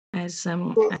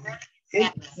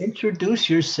as introduce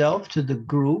yourself to the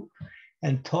group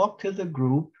and talk to the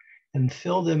group and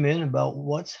fill them in about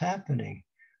what's happening.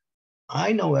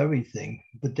 I know everything,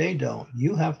 but they don't.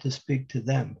 You have to speak to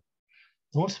them.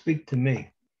 Don't speak to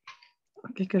me.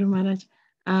 Okay, Guru Maharaj.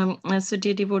 So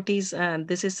dear devotees,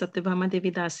 this is Satyabhama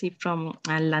Devi Dasi from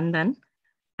London.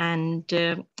 And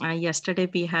yesterday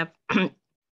we have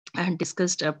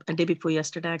discussed, a day before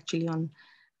yesterday actually, on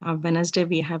Wednesday,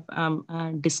 we have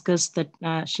discussed that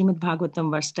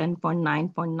Srimad-Bhagavatam verse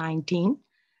 10.9.19.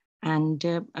 And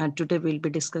today we'll be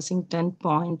discussing 10.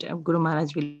 Guru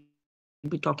Maharaj will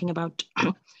be talking about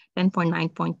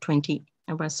 10.9.20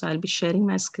 verse. So I'll be sharing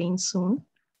my screen soon.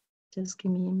 Just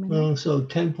give me a minute. Oh, so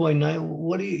 10.9,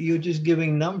 what are you're just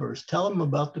giving numbers. Tell them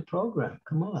about the program.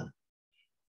 Come on.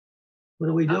 What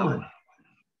are we doing?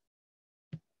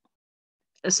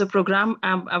 So program,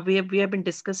 we have been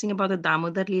discussing about the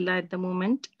Damodara-lila at the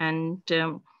moment. And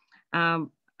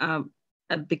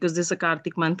because this is a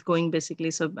Kartik month going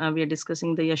basically, so we are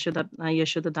discussing the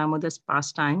Yashoda Damodar's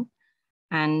pastime.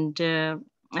 And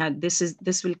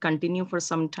this will continue for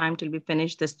some time till we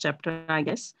finish this chapter, I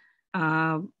guess.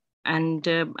 And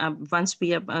once we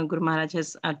have, Guru Maharaj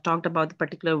has talked about the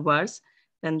particular verse,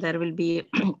 then there will be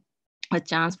a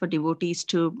chance for devotees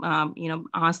to,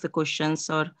 ask the questions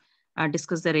or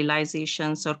discuss the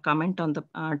realizations or comment on the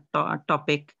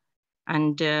topic.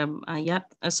 And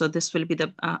so this will be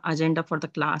the agenda for the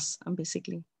class,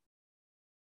 basically.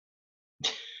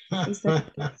 Is that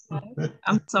okay?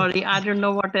 I'm sorry, I don't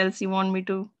know what else you want me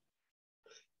to.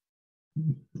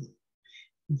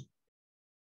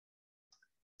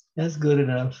 That's good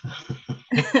enough.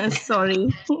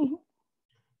 Sorry.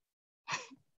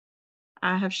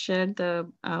 I have shared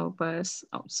the verse.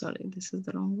 Oh, sorry, this is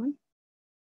the wrong one.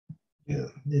 Yeah,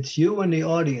 it's you and the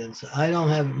audience.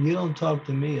 You don't talk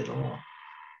to me at all.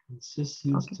 It's just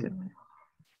you. Okay, good.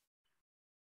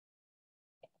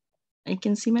 I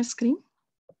can see my screen.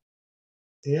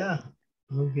 Yeah,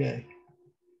 okay.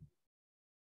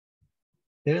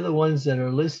 They're the ones that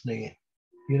are listening.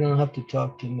 You don't have to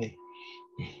talk to me.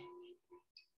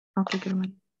 Okay, good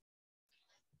one.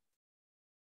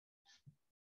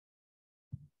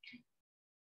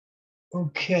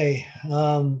 Okay,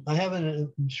 I have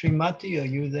Srimati, are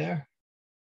you there?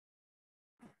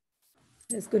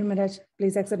 Yes, Guru Maharaj,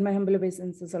 please accept my humble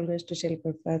obeisances always to Srila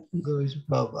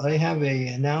Prabhupada. I have an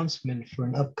announcement for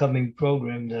an upcoming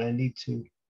program that I need to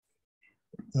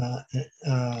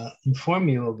inform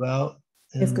you about.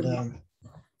 And Yes, Guru.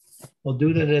 I'll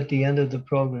do that at the end of the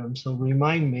program. So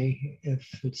remind me if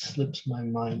it slips my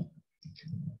mind.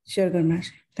 Sure, Guru Maharaj.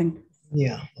 Thank you.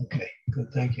 Yeah, okay,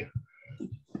 good, thank you.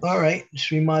 All right,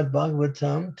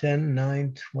 Srimad-Bhagavatam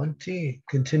 10.9.20,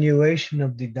 continuation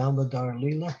of the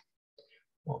Damodara-lila.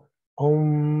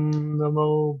 Om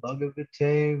Namo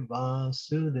Bhagavate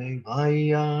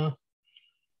Vasudevaya.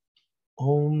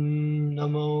 Om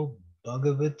Namo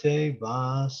Bhagavate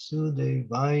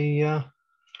Vasudevaya.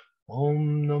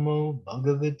 Om Namo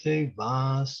Bhagavate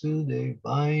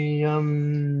Vasudevaya.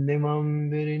 Nimam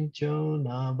Virincho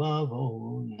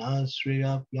Nabhavo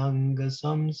Nasriyapyanga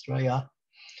Samsraya.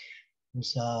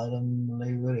 Musaram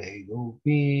Levare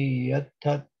Gopi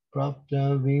Yatat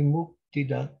Prapta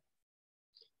Vimuktidat.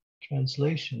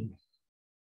 Translation.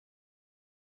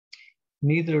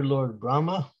 Neither Lord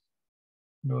Brahma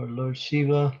nor Lord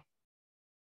Shiva.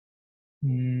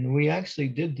 We actually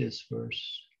did this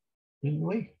verse, didn't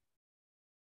we?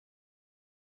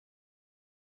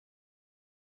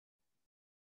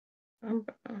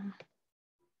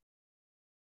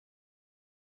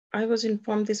 I was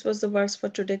informed this was the verse for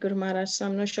today, Guru Maharaj, so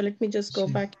I'm not sure. Let me just go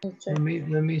back and check.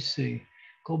 Let me see.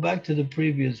 Go back to the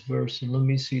previous verse and let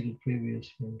me see the previous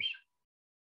verse.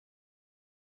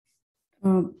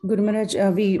 Guru Maharaj,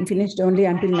 we finished only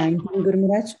until 19, Guru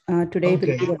Maharaj. Today will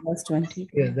be the verse 20.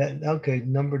 Yeah, okay,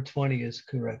 number 20 is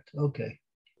correct. Okay.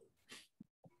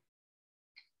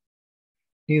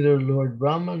 Neither Lord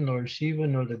Brahma, nor Shiva,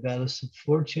 nor the goddess of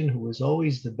fortune, who is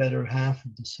always the better half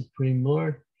of the Supreme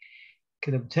Lord,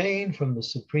 can obtain from the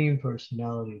Supreme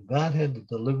Personality of Godhead, the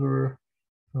deliverer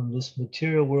from this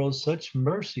material world, such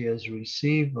mercy as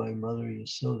received by Mother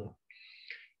Yasoda.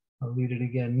 I'll read it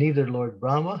again. Neither Lord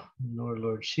Brahma, nor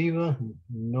Lord Shiva,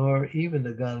 nor even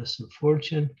the goddess of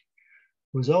fortune,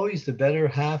 who is always the better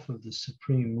half of the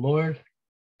Supreme Lord,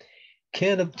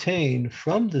 can obtain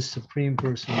from the Supreme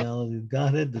Personality of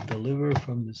Godhead, the deliverer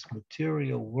from this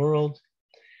material world,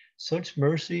 such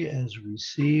mercy as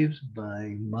received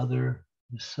by Mother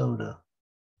Yasoda.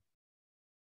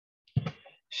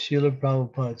 Srila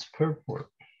Prabhupada's purport.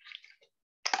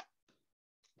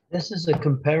 This is a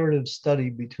comparative study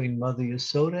between Mother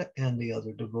Yasoda and the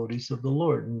other devotees of the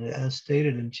Lord. And as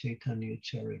stated in Chaitanya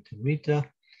Charitamrita,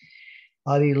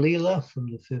 Adi-lila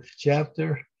from the 5th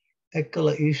chapter,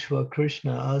 Ekala Ishwa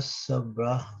Krishna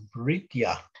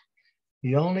Asabhritya.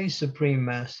 The only Supreme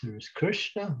Master is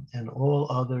Krishna, and all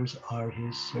others are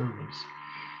his servants.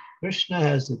 Krishna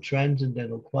has the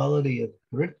transcendental quality of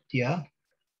Bhritya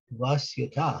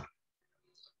Vasyata,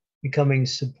 becoming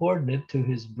subordinate to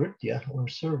his Bhritya or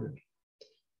servant.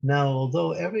 Now,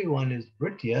 although everyone is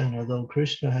Bhritya, and although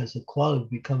Krishna has the quality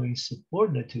of becoming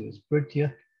subordinate to his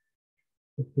Bhritya,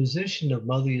 the position of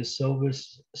Mother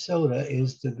Yasoda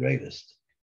is the greatest.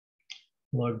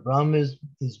 Lord Brahma is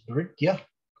Bhritya,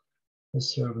 the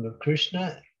servant of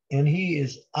Krishna, and he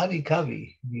is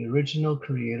Adikavi, the original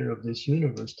creator of this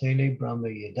universe. Tene Brahma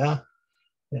Yada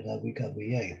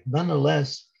Adikaviye.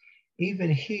 Nonetheless,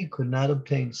 even he could not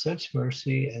obtain such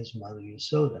mercy as Mother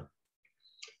Yasoda.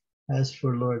 As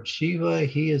for Lord Shiva,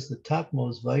 he is the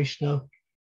topmost Vaishnavanam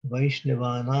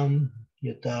Yata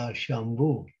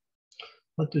Shambhu.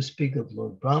 What to speak of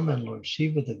Lord Brahma and Lord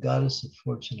Shiva, the goddess of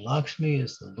fortune Lakshmi,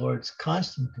 is the Lord's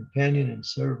constant companion in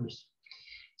service,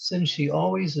 since she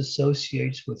always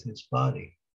associates with his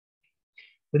body.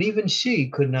 But even she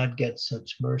could not get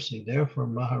such mercy. Therefore,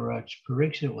 Maharaj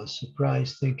Parikshit was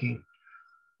surprised, thinking,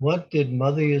 what did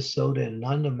Mother Yasoda and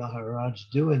Nanda Maharaj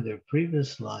do in their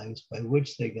previous lives by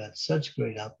which they got such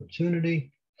great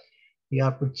opportunity? The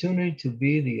opportunity to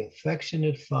be the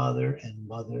affectionate father and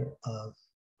mother of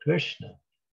Krishna.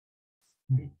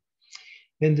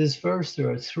 In this verse, there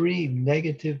are 3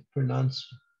 negative pronouncements.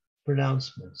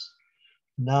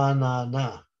 Na, na,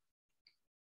 na.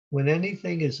 When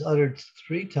anything is uttered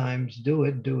 3 times, do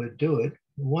it, do it, do it,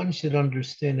 one should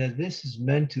understand that this is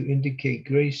meant to indicate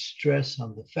great stress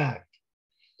on the fact.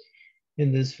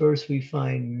 In this verse, we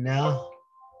find na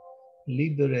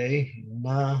libere,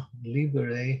 na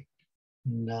libere,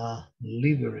 na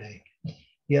libere.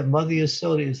 Yet Mother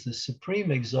Yasoda is the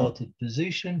supreme exalted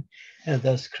position, and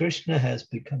thus Krishna has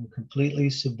become completely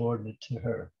subordinate to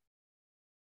her.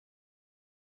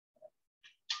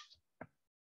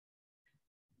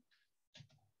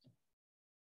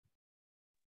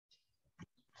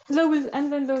 And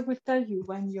then Lord will tell you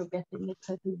when you're getting it,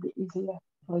 so it will be easier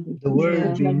for you. The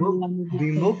word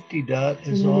vimuktidat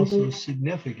is also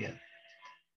significant.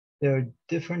 There are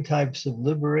different types of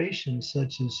liberation,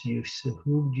 such as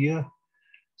Sahudya,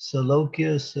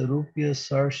 Salokya, Sarupya,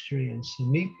 Sarstri, and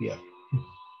Samipya.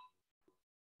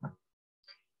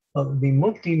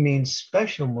 Vimukti means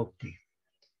special mukti.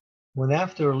 When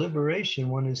after a liberation,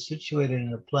 one is situated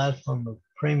in a platform of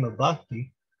prema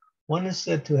bhakti, one is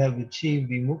said to have achieved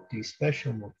vimukti,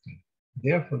 special mukti.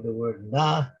 Therefore, the word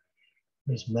na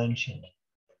is mentioned.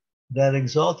 That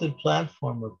exalted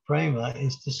platform of prema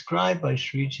is described by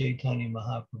Sri Chaitanya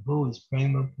Mahaprabhu as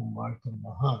prema pumartha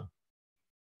mahan.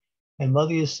 And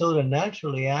Mother Yasoda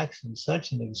naturally acts in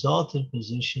such an exalted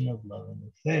position of love and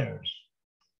affairs.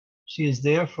 She is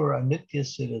therefore a Nitya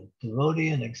Siddha devotee,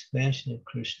 an expansion of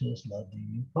Krishna's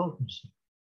loving potency.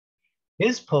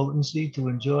 His potency to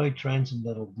enjoy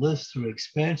transcendental bliss through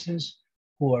expansions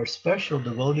who are special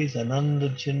devotees, Ananda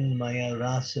Chinmaya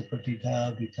Rasa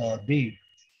Patita Vita Bhi.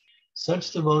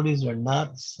 Such devotees are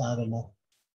not sadhana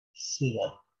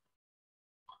siddha.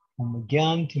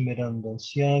 Omagyan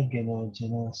Timirandasya Gena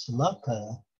Jana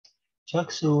Salakaya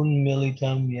Chaksun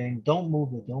Militam Yang. Don't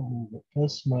move it, don't move it.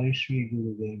 Tasmai Shri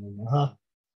Guruve Namaha.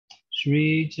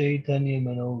 Shri Chaitanya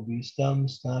Mano Vistam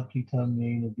Stapitam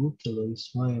Yena Bhutale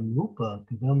Swayam Rupa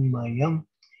Kadam Mayam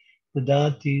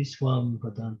Padati Swam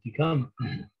Padantikam.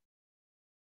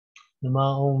 Nama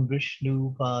Om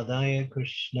Vishnu Padaya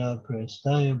Krishna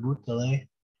Prestaya Bhutale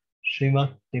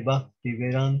Srimati Bhakti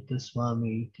Vedanta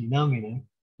Swami Tinamine.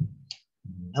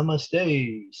 Namaste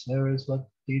Saraswati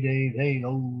Deve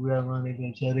Auravani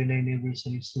Vacharine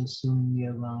Nivrasesa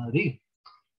Sunyavari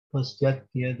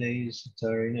Pastyatya De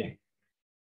Satarine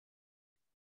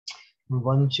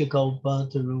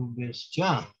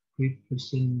Vanchakalpatarubhascha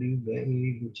Kripasindu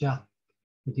Vevacha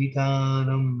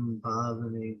Patitanam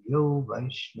Bhavanebhyo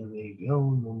Vaishnavebhyo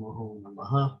Namo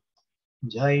Namaha.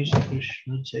 Jai Shri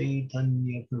Krishna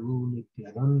Chaitanya Prabhu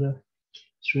Nityananda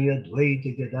Sri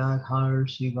Advaita Gadadhar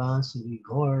Srivasadi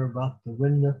Gaur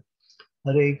Bhaktivinoda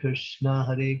Hare Krishna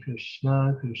Krishna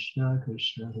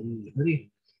Krishna Hare Hare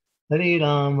Hare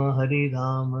Rama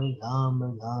Rama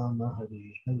Rama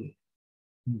Hare Hare.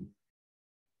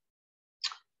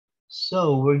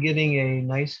 So we're getting a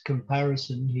nice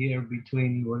comparison here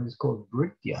between what is called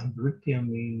Bhritya. Bhritya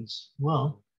means,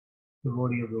 well,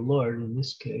 devotee of the Lord in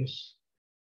this case.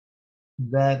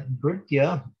 That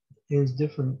Bhritya is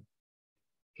different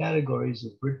categories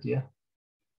of Britya,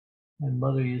 and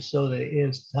Mother Yasoda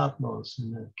is topmost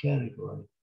in that category.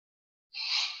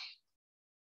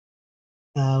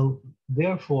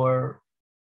 Therefore,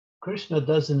 Krishna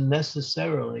doesn't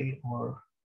necessarily, or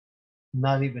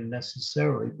not even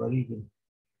necessarily, but even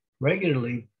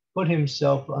regularly put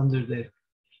himself under the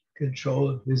control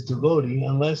of his devotee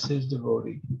unless his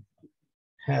devotee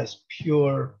has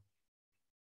pure,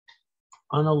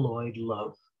 unalloyed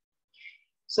love.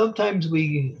 Sometimes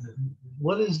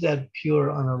what is that pure,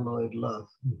 unalloyed love?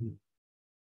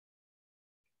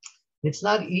 It's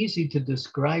not easy to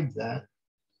describe that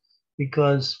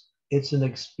because it's an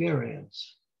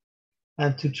experience.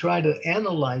 And to try to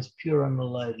analyze pure,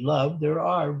 unalloyed love, there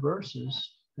are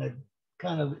verses that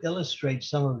kind of illustrate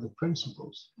some of the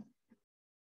principles.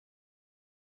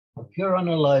 A pure,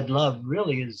 unalloyed love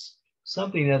really is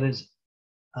something that is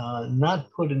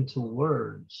not put into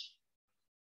words.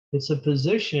 It's a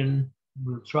position,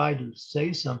 we'll try to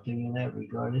say something in that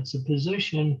regard. It's a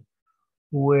position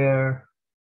where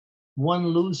one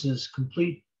loses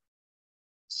complete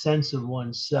sense of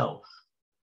oneself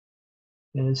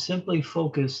and is simply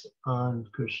focused on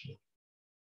Krishna.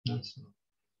 That's all.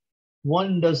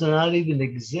 One does not even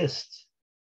exist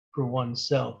for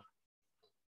oneself.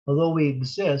 Although we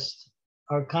exist,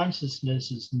 our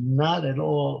consciousness is not at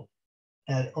all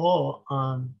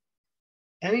on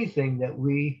anything that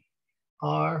we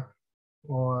are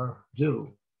or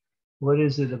do. What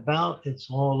is it about? It's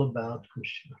all about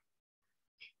Krishna.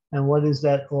 And what is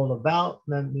that all about?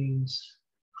 That means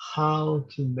how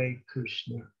to make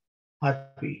Krishna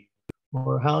happy,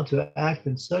 or how to act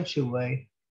in such a way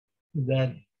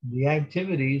that the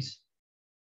activities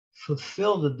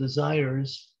fulfill the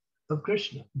desires of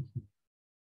Krishna.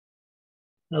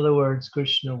 In other words,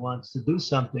 Krishna wants to do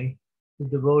something. The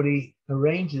devotee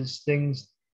arranges things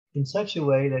in such a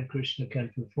way that Krishna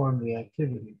can perform the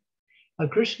activity. Now,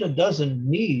 Krishna doesn't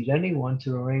need anyone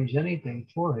to arrange anything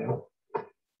for him,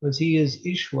 because he is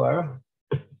Ishwara,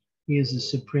 he is the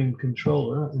supreme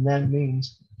controller, and that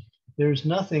means there's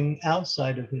nothing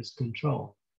outside of his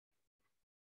control.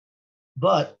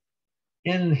 But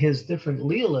in his different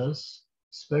leelas,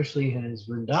 especially in his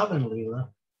Vrindavan leela,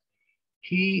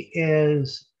 he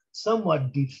is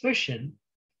somewhat deficient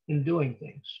in doing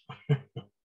things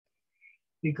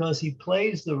because he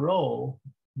plays the role,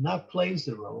 not plays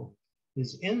the role,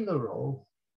 is in the role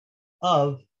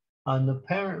of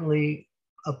apparently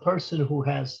a person who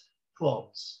has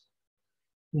faults,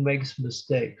 who makes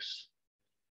mistakes,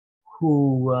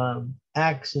 who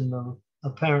acts in the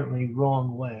apparently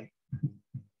wrong way.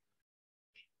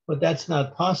 But that's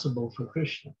not possible for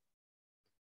Krishna,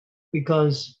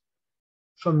 because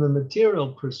from the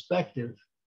material perspective,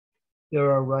 there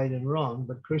are right and wrong,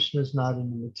 but Krishna is not in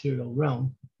the material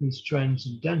realm. He's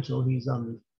transcendental. He's on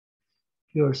the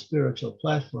pure spiritual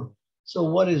platform. So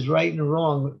what is right and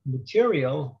wrong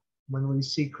material, when we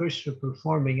see Krishna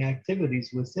performing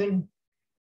activities within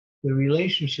the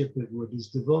relationship with his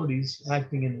devotees,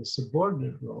 acting in a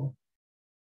subordinate role,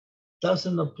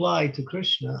 doesn't apply to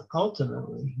Krishna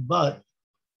ultimately, but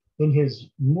in his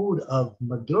mood of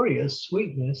madhurya,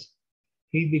 sweetness,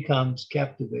 he becomes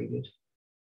captivated.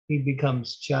 He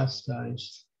becomes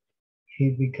chastised.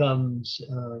 He becomes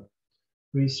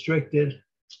restricted.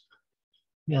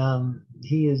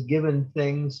 He is given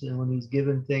things, and when he's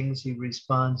given things, he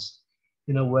responds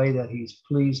in a way that he's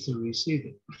pleased to receive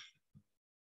it.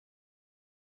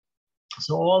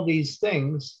 So all these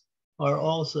things are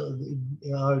also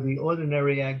the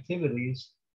ordinary activities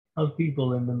of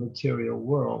people in the material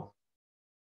world.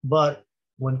 But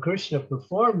when Krishna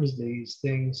performs these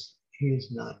things, he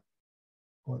is not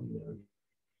ordinary.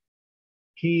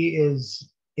 He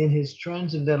is in his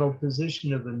transcendental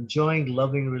position of enjoying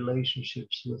loving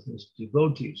relationships with his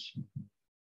devotees.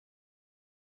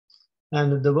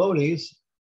 And the devotees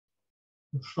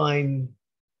find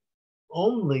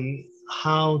only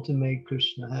how to make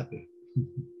Krishna happy,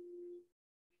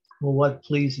 or what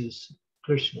pleases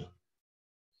Krishna,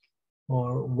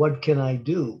 or what can I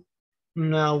do?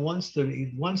 Now, once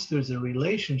there's a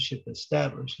relationship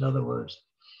established, in other words,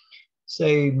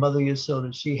 say Mother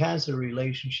Yasoda, she has a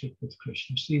relationship with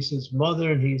Krishna. She's his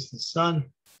mother and he's the son,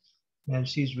 and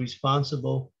she's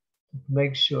responsible to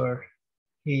make sure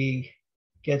he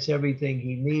gets everything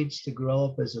he needs to grow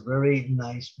up as a very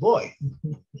nice boy.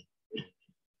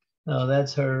 Now,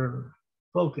 that's her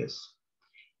focus.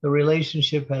 The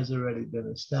relationship has already been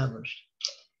established.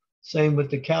 Same with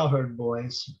the cowherd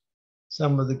boys.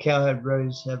 Some of the cowherd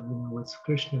boys have been with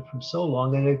Krishna for so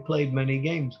long, and they've played many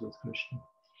games with Krishna.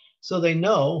 So they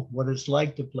know what it's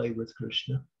like to play with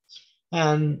Krishna.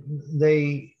 And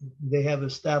they have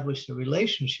established a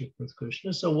relationship with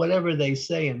Krishna. So whatever they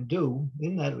say and do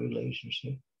in that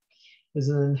relationship is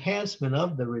an enhancement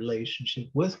of the relationship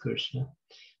with Krishna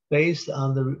based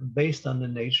on the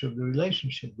nature of the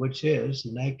relationship, which is,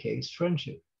 in that case,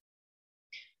 friendship.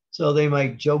 So they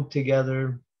might joke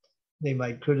together, they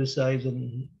might criticize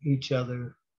each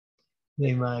other,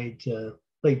 they might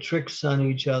play tricks on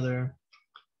each other,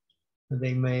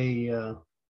 they may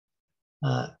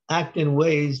act in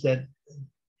ways that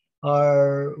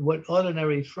are what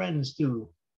ordinary friends do.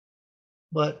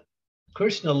 But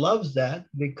Krishna loves that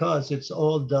because it's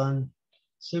all done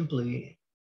simply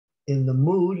in the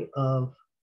mood of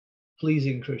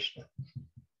pleasing Krishna.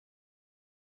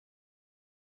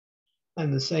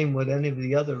 And the same with any of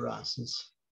the other rasas.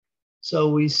 So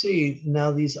we see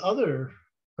now these other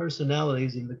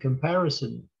personalities in the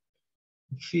comparison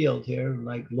field here,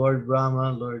 like Lord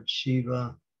Brahma, Lord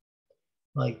Shiva,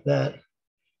 like that.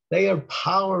 They are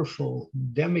powerful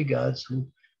demigods who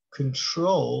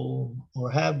control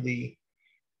or have the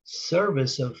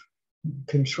service of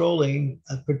controlling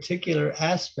a particular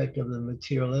aspect of the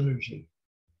material energy.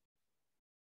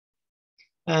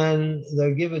 And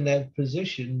they're given that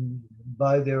position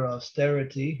by their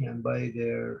austerity and by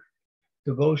their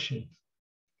devotion.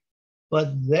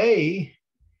 But they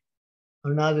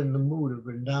are not in the mood of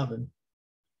Vrindavan.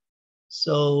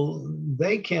 So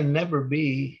they can never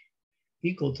be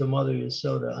equal to Mother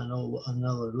Yasoda on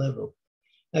another level.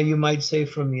 Now you might say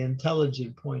from the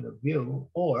intelligent point of view,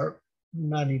 or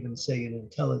not even say an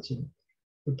intelligent,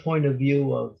 the point of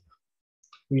view of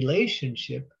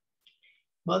relationship,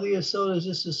 Mother Yasoda is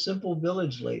just a simple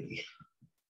village lady.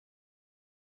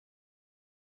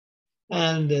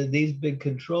 And these big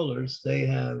controllers, they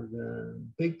have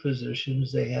big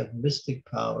positions, they have mystic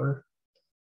power.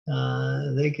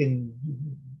 They can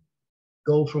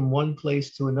go from one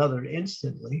place to another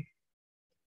instantly.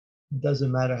 It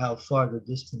doesn't matter how far the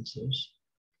distance is.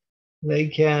 They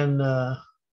can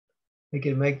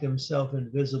make themselves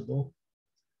invisible.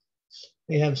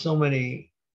 They have so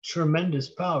many tremendous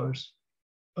powers,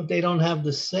 but they don't have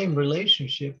the same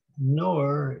relationship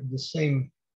nor the same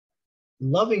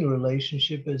loving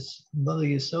relationship as Mother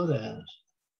Yasoda has.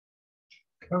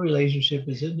 Her relationship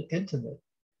is intimate.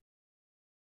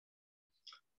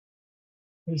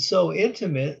 It's so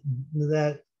intimate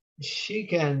that she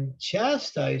can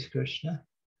chastise Krishna,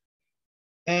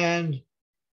 and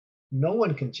no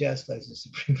one can chastise the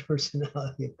Supreme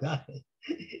Personality of Godhead.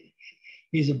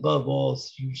 He's above all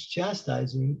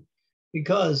chastising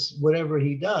because whatever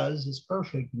he does is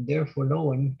perfect, and therefore no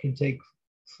one can take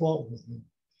fault with him.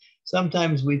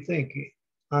 Sometimes we think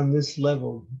on this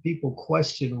level, people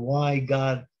question why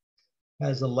God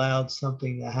has allowed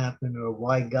something to happen or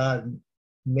why God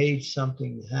made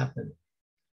something happen,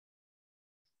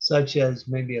 such as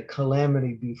maybe a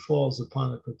calamity befalls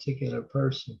upon a particular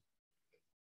person.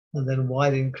 And then why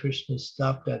didn't Krishna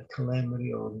stop that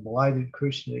calamity, or why did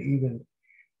Krishna even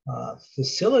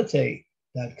facilitate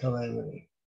that calamity?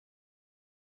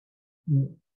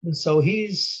 And so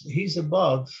he's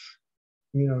above,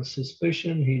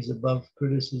 suspicion, he's above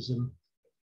criticism,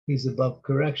 he's above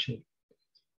correction.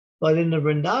 But in the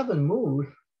Vrindavan mood,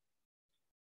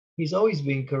 he's always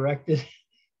being corrected,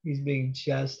 he's being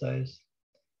chastised,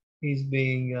 he's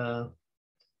being,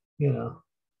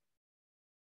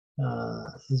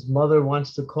 his mother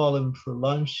wants to call him for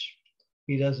lunch.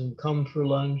 He doesn't come for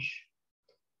lunch.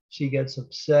 She gets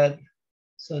upset,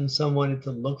 sends someone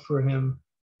to look for him.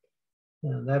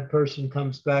 And that person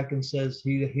comes back and says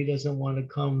he doesn't want to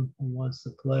come and wants to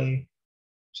play.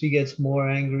 She gets more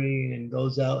angry and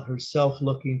goes out herself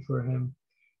looking for him.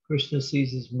 Krishna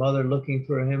sees his mother looking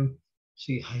for him.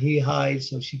 He hides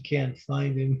so she can't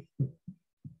find him.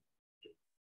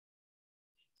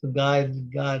 The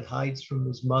God hides from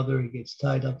his mother. He gets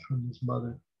tied up from his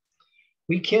mother.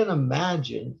 We can't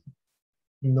imagine,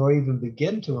 nor even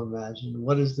begin to imagine,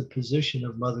 what is the position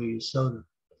of Mother Yasoda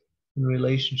in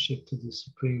relationship to the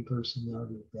Supreme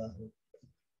Personality of Godhead.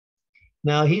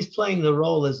 Now, he's playing the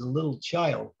role as a little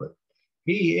child, but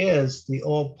he is the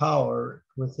all-power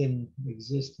within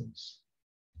existence.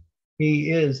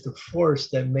 He is the force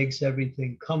that makes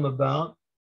everything come about.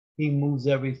 He moves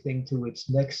everything to its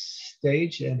next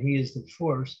stage, and he is the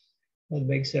force that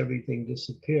makes everything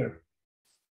disappear.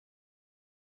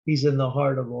 He's in the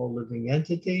heart of all living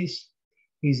entities.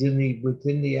 He's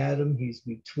within the atom. He's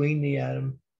between the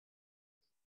atom.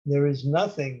 There is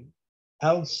nothing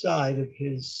outside of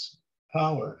his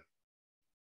power.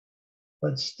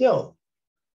 But still,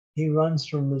 he runs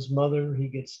from his mother. He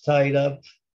gets tied up.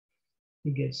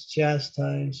 He gets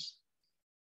chastised.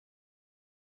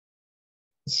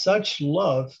 Such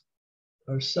love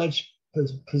or such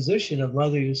position of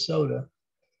Mother Yasoda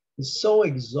is so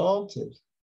exalted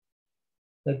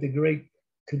that the great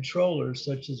controllers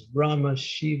such as Brahma,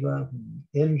 Shiva,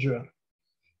 Indra,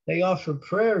 they offer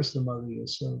prayers to Mother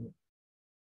Yasoda,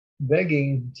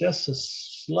 begging just a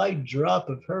slight drop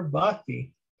of her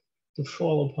bhakti to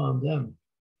fall upon them.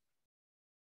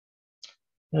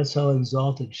 That's how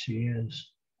exalted she is.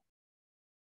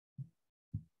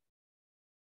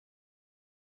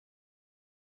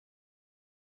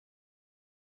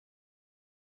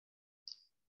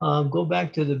 Go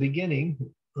back to the beginning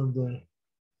of the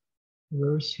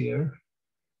verse here.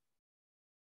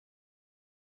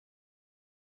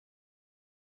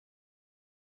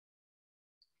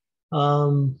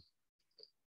 When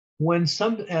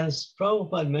as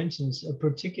Prabhupada mentions a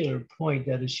particular point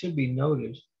that it should be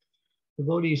noted,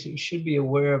 devotees should be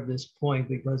aware of this point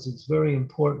because it's very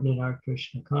important in our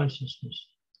Krishna consciousness.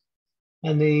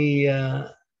 And the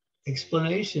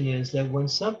explanation is that when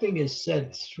something is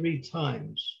said 3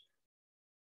 times,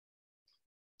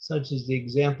 such as the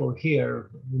example here,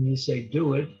 when you say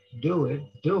do it, do it,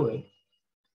 do it,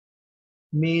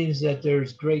 means that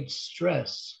there's great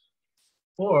stress.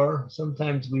 Or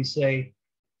sometimes we say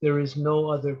there is no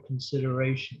other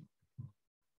consideration.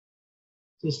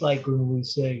 Just like when we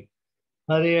say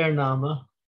Harir Nama,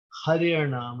 Harir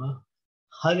Nama,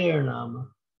 Harir Nama,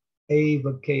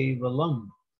 Eva Kevalam,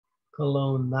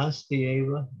 Kalon Nasti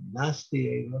Eva,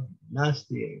 Nasti Eva,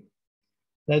 Nasti Eva.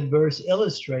 That verse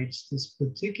illustrates this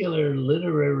particular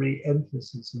literary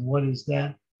emphasis. And what is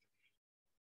that?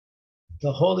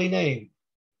 The holy name,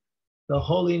 the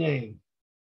holy name,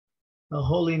 the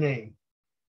holy name.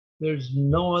 There's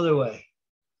no other way,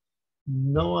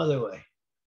 no other way,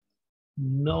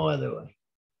 no other way.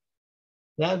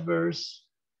 That verse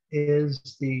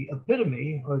is the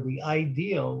epitome or the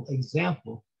ideal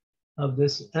example of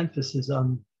this emphasis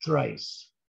on thrice.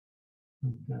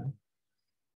 Okay.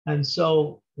 And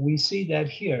so we see that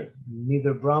here,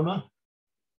 neither Brahma,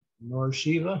 nor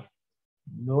Shiva,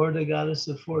 nor the goddess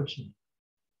of fortune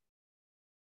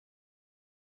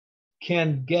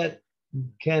can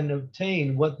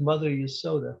obtain what Mother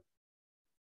Yasoda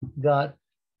got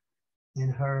in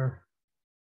her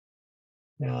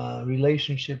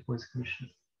relationship with Krishna.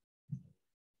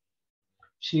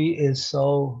 She is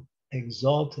so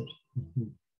exalted.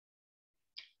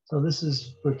 So this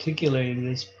is particularly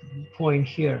this point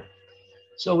here.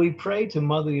 So we pray to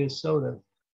Mother Yasoda,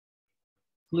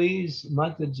 please,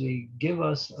 Mataji, give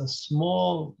us a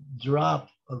small drop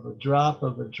of a drop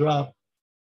of a drop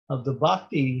of the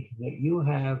bhakti that you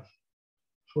have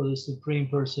for the Supreme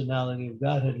Personality of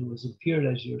Godhead who has appeared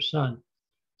as your son.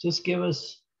 Just give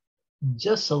us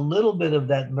just a little bit of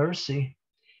that mercy,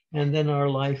 and then our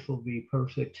life will be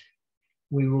perfect.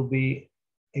 We will be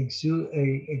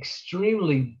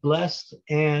extremely blessed,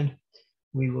 and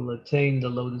we will attain the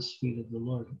lotus feet of the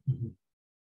Lord.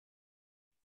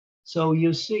 So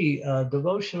you see,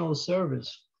 devotional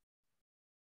service,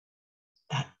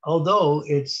 although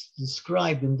it's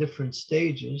described in different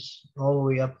stages, all the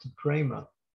way up to prema,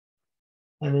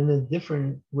 and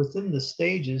within the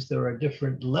stages, there are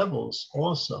different levels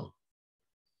also.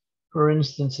 For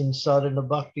instance, in sadhana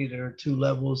bhakti, there are 2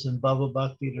 levels. In bhava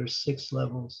bhakti, there's 6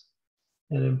 levels.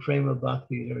 And in prema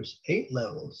bhakti, there's 8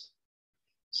 levels.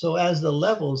 So as the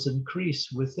levels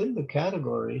increase within the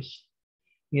categories,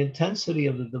 the intensity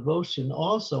of the devotion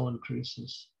also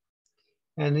increases.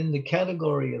 And in the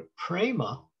category of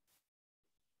prema,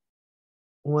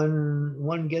 when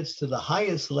one gets to the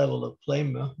highest level of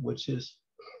prema, which is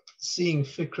seeing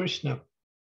Krishna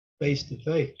face to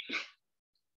face,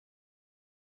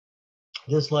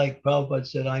 just like Prabhupada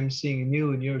said, I'm seeing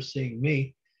you and you're seeing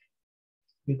me,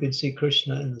 you can see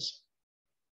Krishna in this.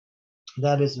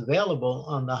 That is available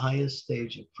on the highest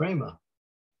stage of prema.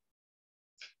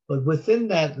 But within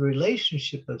that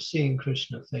relationship of seeing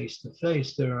Krishna face to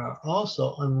face, there are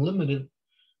also unlimited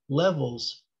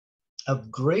levels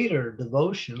of greater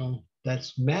devotion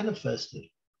that's manifested.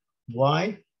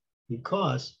 Why?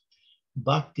 Because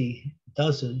bhakti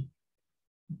doesn't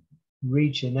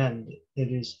reach an end.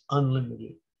 It is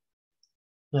unlimited.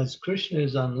 As Krishna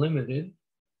is unlimited,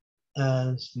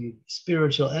 as the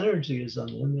spiritual energy is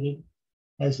unlimited,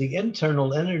 as the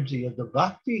internal energy of the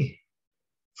bhakti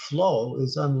flow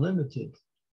is unlimited.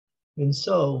 And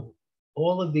so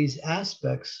all of these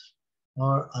aspects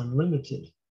are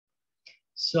unlimited.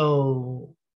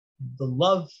 So the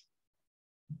love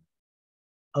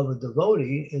of a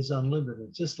devotee is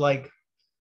unlimited, just like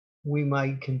we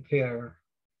might compare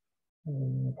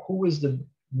who is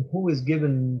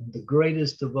given the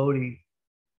greatest devotee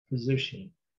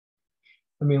position.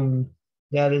 I mean,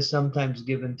 that is sometimes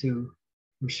given to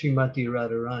Srimati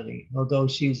Radharani. Although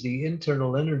she's the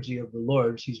internal energy of the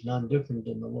Lord, she's non-different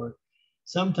than the Lord.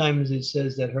 Sometimes it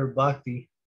says that her bhakti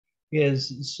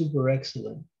is super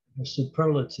excellent, or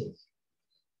superlative,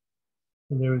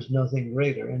 and there is nothing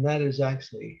greater. And that is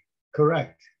actually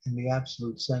correct in the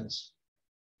absolute sense.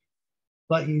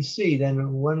 But you see,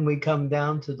 then when we come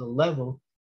down to the level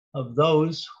of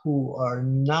those who are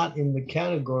not in the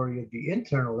category of the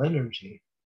internal energy,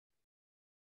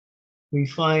 we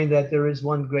find that there is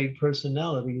one great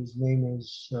personality. His name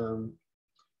is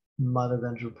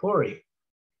Madhavendra Puri.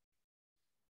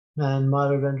 And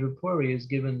Madhavendra Puri is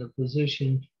given the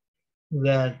position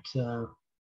that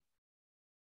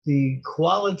the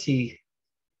quality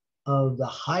of the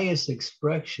highest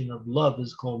expression of love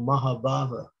is called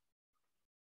Mahabhava.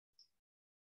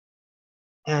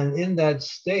 And in that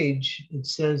stage, it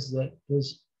says that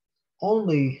there's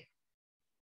only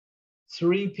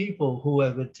 3 people who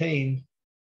have attained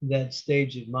that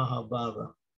stage of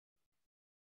Mahabhava.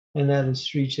 And that is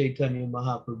Sri Chaitanya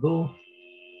Mahaprabhu,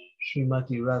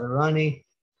 Srimati Radharani,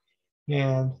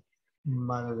 and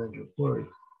Madhavendra Puri.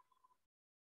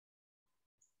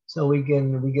 So we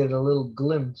get a little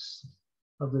glimpse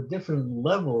of the different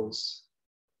levels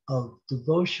of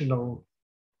devotional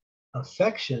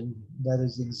affection that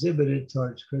is exhibited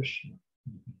towards Krishna.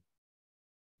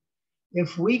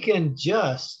 If we can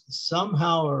just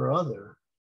somehow or other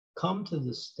come to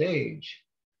the stage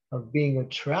of being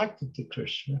attracted to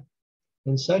Krishna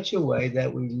in such a way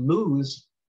that we lose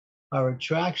our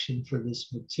attraction for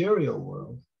this material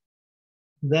world,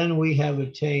 then we have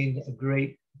attained a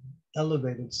great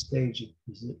elevated stage of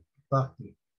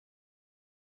bhakti.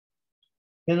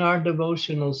 In our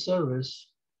devotional service,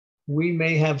 we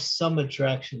may have some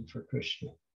attraction for Krishna,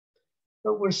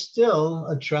 but we're still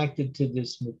attracted to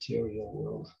this material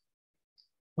world.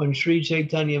 When Sri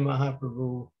Chaitanya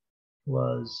Mahaprabhu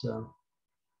was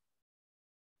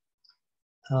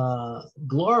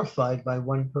glorified by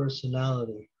one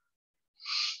personality,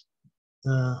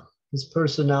 his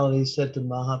personality said to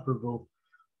Mahaprabhu,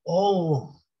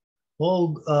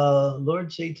 Lord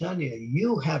Chaitanya,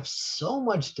 you have so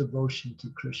much devotion to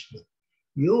Krishna.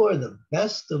 You are the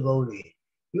best devotee.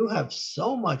 You have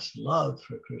so much love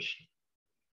for Krishna.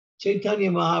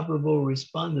 Chaitanya Mahaprabhu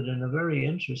responded in a very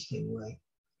interesting way.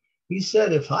 He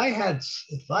said, if I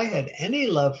had any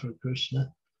love for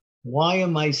Krishna, why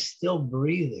am I still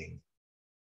breathing?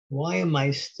 Why am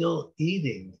I still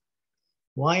eating?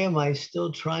 Why am I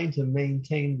still trying to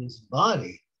maintain this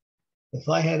body? If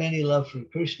I had any love for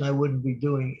Krishna, I wouldn't be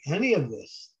doing any of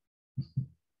this.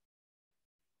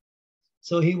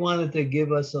 So he wanted to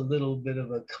give us a little bit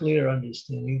of a clear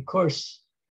understanding. Of course,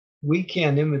 we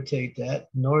can't imitate that,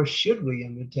 nor should we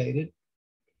imitate it.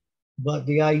 But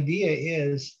the idea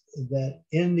is that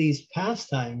in these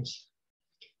pastimes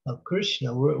of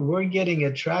Krishna, we're getting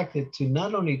attracted to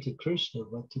not only to Krishna,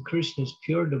 but to Krishna's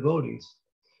pure devotees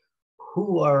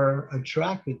who are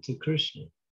attracted to Krishna.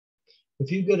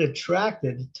 If you get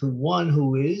attracted to one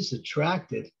who is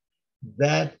attracted,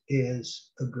 that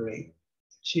is a great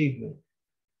achievement.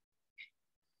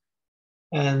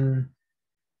 And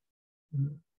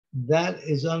that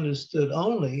is understood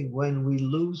only when we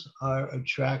lose our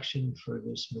attraction for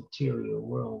this material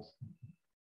world.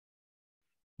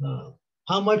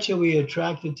 How much are we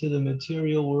attracted to the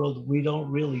material world? We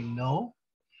don't really know,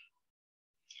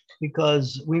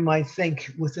 because we might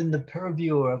think within the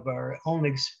purview of our own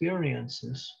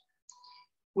experiences,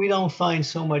 we don't find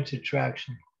so much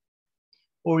attraction.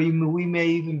 Or we may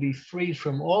even be freed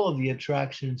from all of the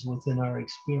attractions within our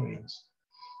experience.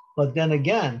 But then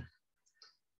again,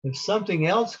 if something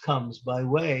else comes by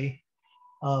way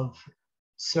of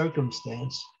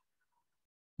circumstance,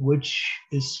 which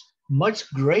is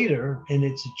much greater in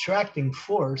its attracting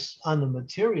force on the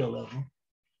material level,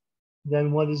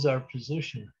 then what is our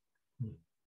position?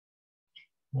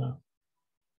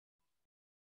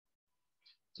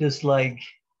 Just like,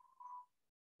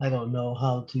 I don't know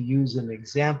how to use an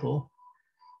example.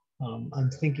 I'm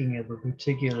thinking of a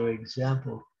particular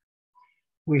example.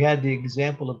 We had the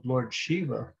example of Lord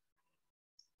Shiva.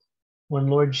 When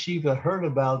Lord Shiva heard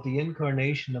about the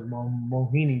incarnation of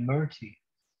Mohini Murti,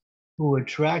 who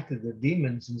attracted the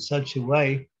demons in such a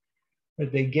way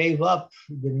that they gave up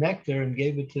the nectar and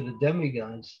gave it to the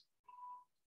demigods,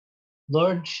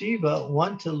 Lord Shiva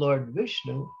went to Lord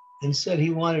Vishnu and said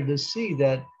he wanted to see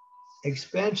that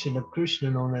expansion of Krishna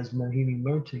known as Mohini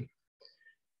Murti.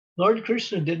 Lord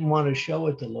Krishna didn't want to show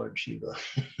it to Lord Shiva.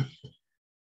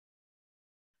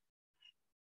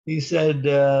 He said,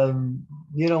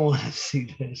 you don't want to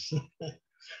see this.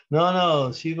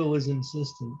 No, Shiva was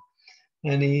insistent.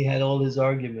 And he had all his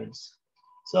arguments.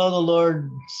 So the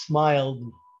Lord smiled,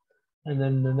 and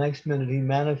then the next minute he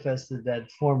manifested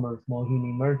that form of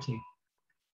Mohini Murti.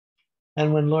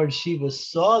 And when Lord Shiva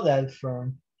saw that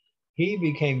form, he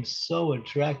became so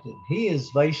attracted. He is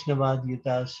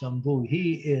Vaishnavadhyata Shambhu.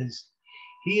 He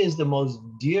is the most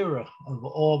dear of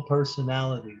all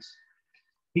personalities.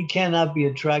 He cannot be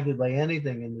attracted by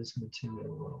anything in this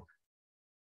material world.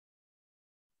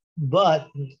 But,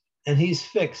 and he's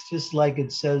fixed, just like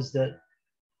it says that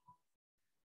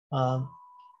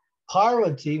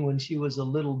Parvati, when she was a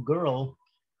little girl,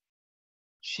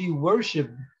 she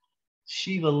worshipped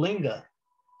Shiva Linga,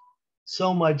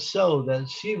 so much so that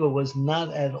Shiva was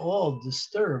not at all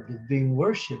disturbed of being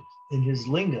worshipped in his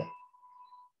linga.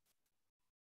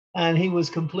 And he was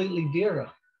completely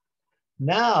Dhira.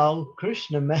 Now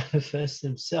Krishna manifests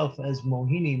himself as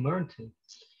Mohini Murti.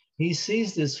 He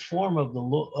sees this form of the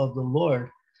Lord,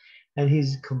 and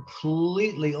he's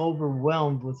completely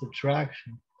overwhelmed with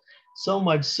attraction. So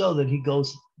much so that he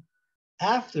goes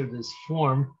after this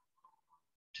form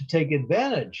to take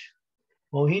advantage.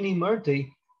 Mohini Murti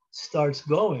starts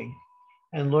going,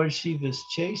 and Lord Shiva is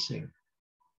chasing.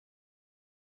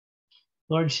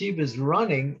 Lord Shiva is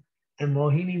running, and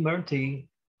Mohini Murti,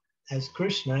 as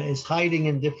Krishna, is hiding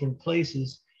in different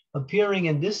places, appearing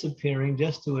and disappearing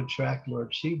just to attract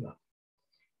Lord Shiva.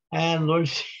 And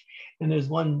there's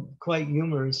one quite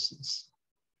humorous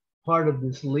part of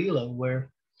this Leela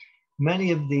where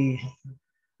many of the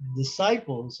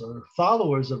disciples or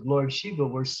followers of Lord Shiva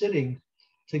were sitting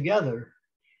together,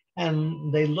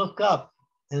 and they look up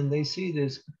and they see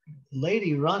this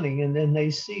lady running, and then they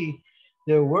see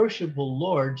their worshipful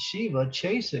Lord Shiva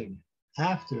chasing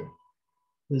after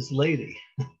this lady.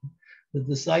 The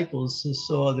disciples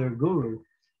saw their guru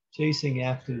chasing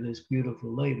after this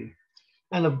beautiful lady.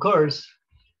 And of course,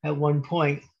 at one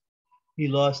point, he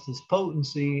lost his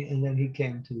potency, and then he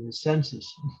came to his senses.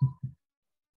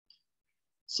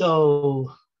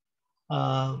 So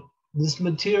this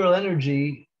material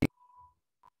energy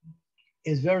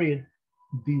is very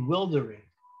bewildering.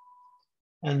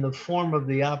 And the form of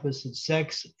the opposite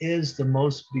sex is the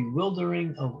most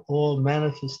bewildering of all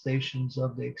manifestations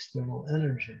of the external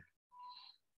energy.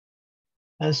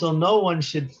 And so no one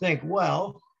should think,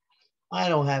 well, I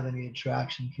don't have any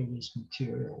attraction for this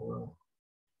material world.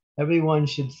 Everyone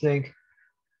should think,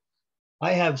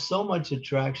 I have so much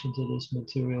attraction to this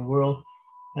material world,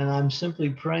 and I'm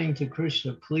simply praying to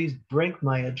Krishna, please break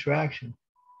my attraction,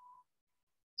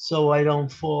 so I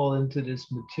don't fall into this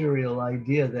material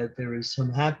idea that there is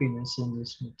some happiness in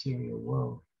this material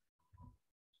world.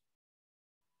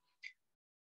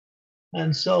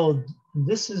 And so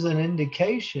this is an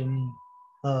indication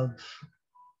of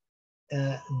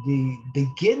the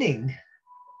beginning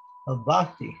of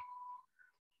bhakti.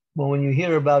 Well, when you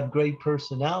hear about great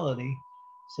personality,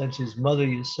 such as Mother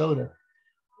Yasoda,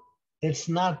 it's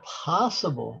not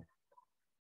possible,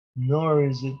 nor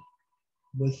is it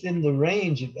within the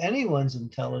range of anyone's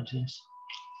intelligence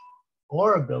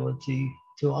or ability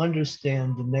to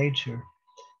understand the nature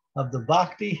of the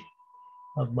bhakti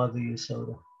of Mother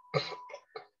Yasoda,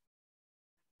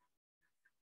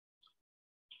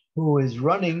 who is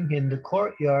running in the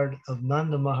courtyard of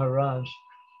Nanda Maharaj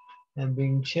and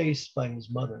being chased by his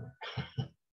mother.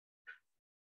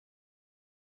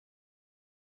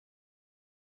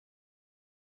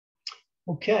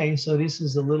 Okay, so this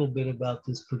is a little bit about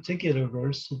this particular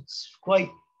verse. It's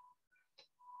quite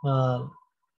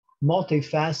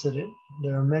multifaceted.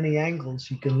 There are many angles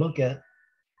you can look at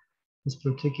this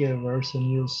particular verse,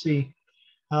 and you'll see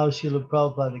how Srila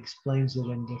Prabhupada explains it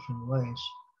in different ways.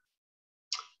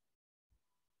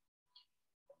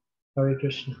 Hare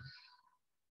Krishna.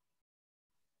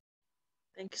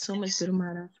 Thank you so much, Guru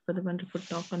Maharaj, for the wonderful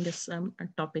talk on this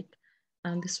topic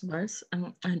and this verse.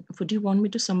 And would you want me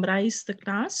to summarize the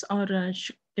class, or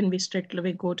can we straight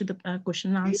away go to the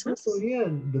question and answers? So yeah,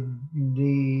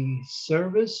 the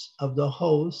service of the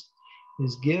host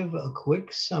is give a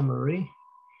quick summary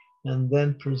and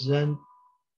then present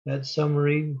that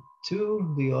summary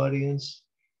to the audience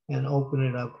and open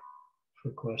it up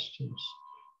for questions.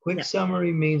 Quick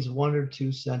summary means 1 or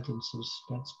 2 sentences.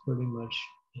 That's pretty much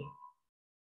it.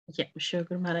 Yeah, sure,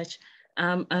 Guru Maharaj.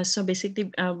 So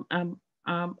basically,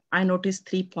 I noticed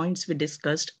 3 points we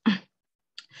discussed.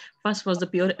 First was the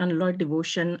pure unalloyed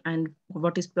devotion and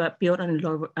what is pure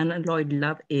unalloyed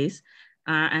love is,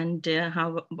 and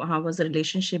how was the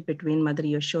relationship between Mother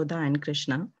Yashoda and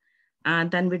Krishna.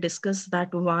 And then we discussed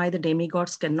that why the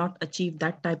demigods cannot achieve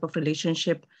that type of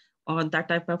relationship or that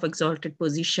type of exalted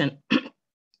position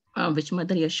which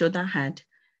Mother Yashoda had.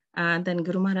 And then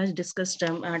Guru Maharaj discussed,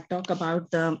 talk about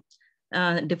the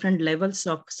different levels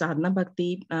of sadhana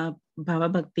bhakti,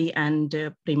 bhava bhakti,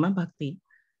 and prema bhakti.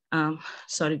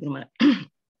 Sorry, Guru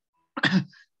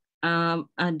Maharaj.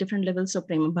 Different levels of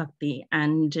prema bhakti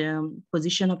and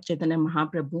position of Chaitanya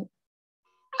Mahaprabhu.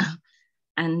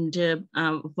 And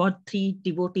what three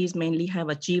devotees mainly have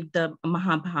achieved the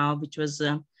Mahabhav, which was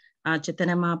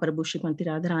Chaitanya Mahaprabhu, Srimati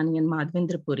Radharani, and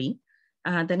Madhavendra Puri.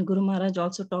 Then Guru Maharaj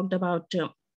also talked about,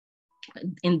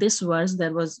 in this verse,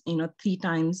 there was, 3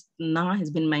 times Na has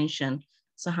been mentioned.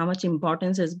 So how much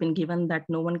importance has been given that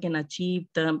no one can achieve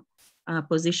the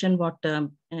position what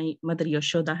Mother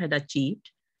Yashoda had achieved.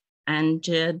 And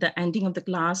the ending of the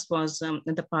class was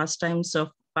the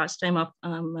pastime of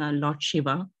Lord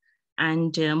Shiva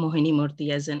and Mohini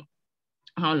Murti, as in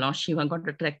how Lord Shiva got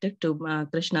attracted to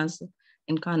Krishna's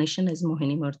incarnation as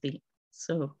Mohini Murti.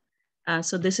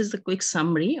 So this is the quick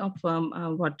summary of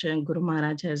what Guru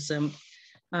Maharaj has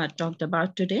talked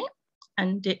about today.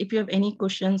 And if you have any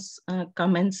questions,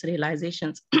 comments,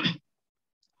 realizations,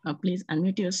 please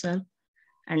unmute yourself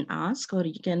and ask, or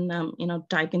you can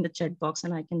type in the chat box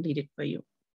and I can read it for you.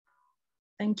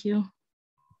 Thank you.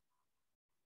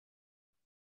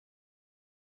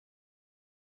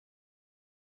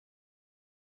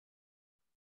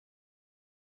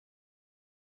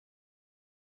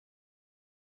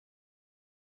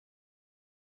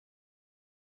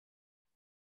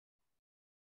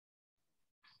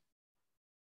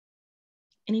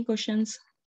 Any questions?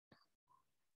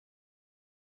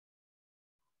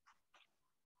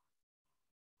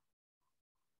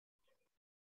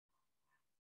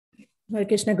 Hare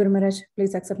Krishna, Guru Maharaj,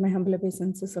 please accept my humble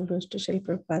obeisances of Rosh to Srila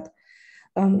Prabhupada.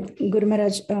 Guru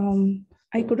Maharaj,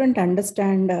 I couldn't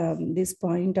understand this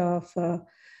point of where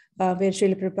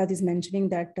Srila Prabhupada is mentioning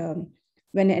that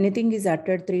when anything is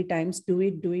uttered 3 times, do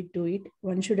it, do it, do it.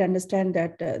 One should understand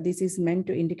that this is meant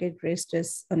to indicate great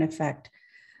stress on a fact.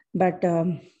 But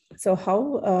so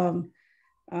how,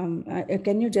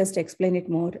 can you just explain it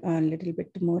more, a little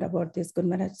bit more about this, Guru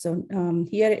Maharaj? So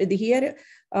here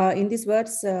in this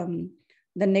verse,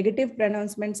 the negative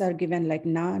pronouncements are given like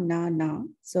na, na, na.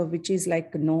 So which is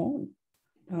like no.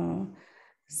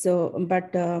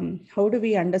 But how do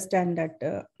we understand that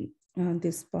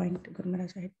this point, Guru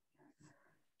Maharaj?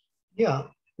 Yeah,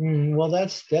 well,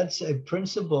 that's a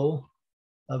principle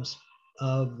of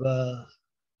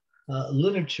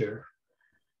literature,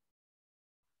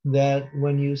 that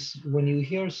when you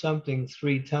hear something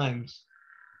 3 times,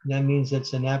 that means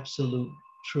it's an absolute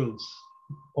truth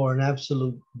or an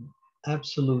absolute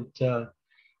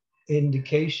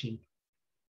indication.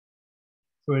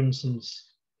 For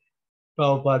instance,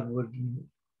 Prabhupada would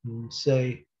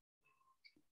say,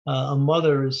 a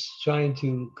mother is trying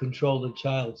to control the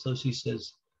child. So she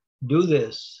says, do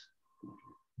this,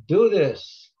 do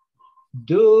this,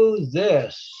 do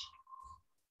this.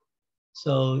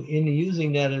 So in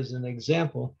using that as an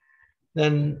example,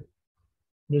 then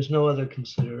there's no other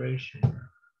consideration.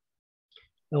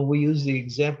 And we use the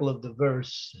example of the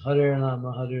verse, Hare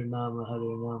Nama, Hare Nama, Hare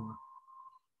Nama.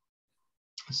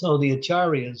 So the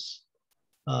acharyas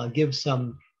give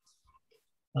some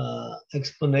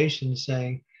explanation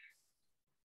saying,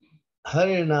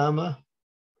 Hare Nama,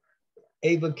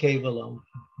 Eva Kevalam,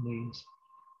 means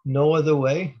no other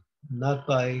way, not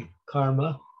by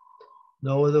karma,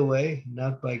 no other way,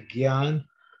 not by gyan,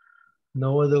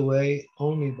 no other way,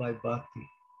 only by bhakti.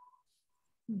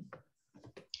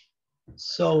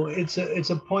 So it's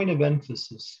a point of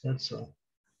emphasis, that's all.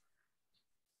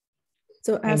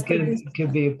 So as and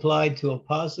can be applied to a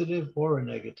positive or a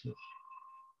negative.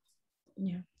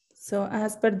 Yeah. So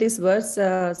as per this verse,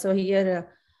 so here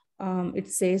it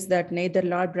says that neither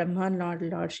Lord Brahma nor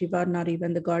Lord Shiva nor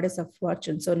even the goddess of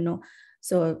fortune. So no.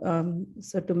 So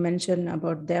so to mention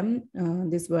about them,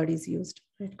 this word is used.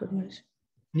 Right, Guru Maharaj?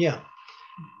 Yeah,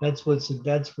 that's what it's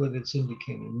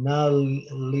indicating. Na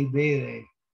libere,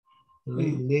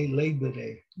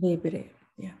 libere. Libere.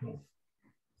 Yeah.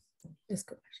 Yes,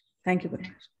 Guru Maharaj. Thank you, Guru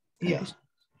Maharaj. Yeah.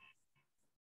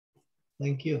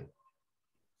 Thank you.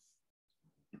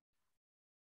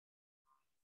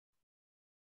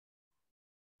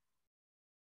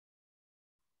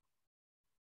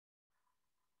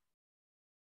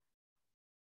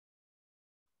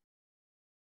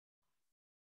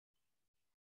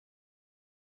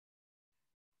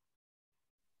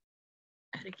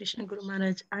 Hare Krishna, Guru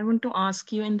Maharaj. I want to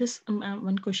ask you in this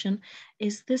one question.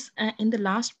 Is this in the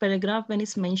last paragraph when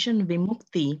it's mentioned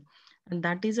Vimukti, and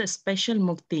that is a special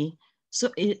mukti.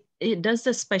 So does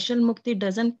the special mukti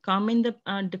doesn't come in the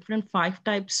different 5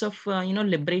 types of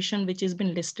liberation which has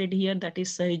been listed here, that is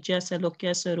Sahija,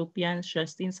 Salokya, Sarupya, and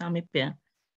Shasti, and Samipya.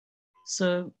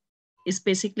 So is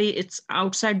basically, it's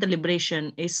outside the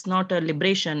liberation. It's not a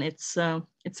liberation. It's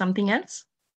something else.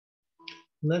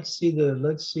 Let's see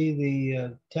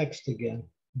the text again.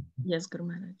 Yes, Guru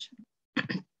Maharaj.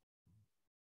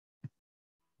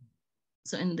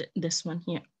 So in this one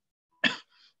here.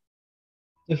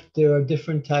 If there are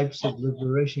different types of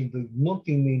liberation, but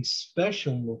mukti means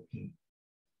special mukti.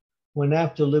 When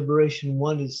after liberation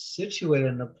one is situated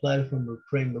on the platform of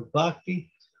prema bhakti,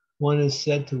 one is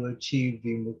said to achieve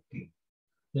vimukti.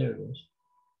 There it is.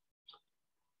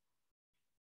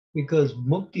 Because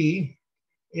mukti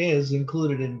is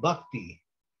included in bhakti.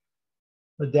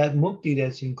 But that mukti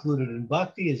that's included in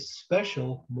bhakti is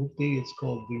special mukti. It's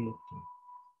called vimukti.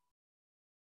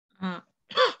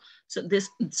 So this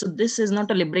is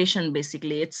not a liberation.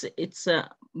 Basically, it's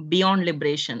beyond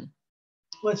liberation.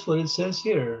 That's what it says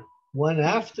here. When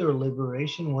after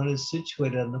liberation, one is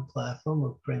situated on the platform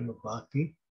of prema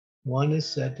bhakti, one is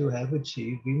said to have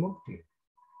achieved vimukti.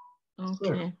 Okay.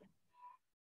 Clear.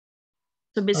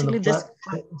 So basically,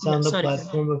 it's on the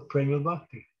platform of prema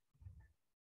bhakti.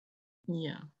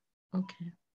 Yeah.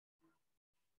 Okay.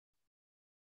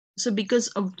 So because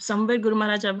of somewhere Guru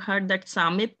Maharaj, I've heard that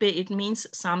samippe, it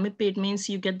means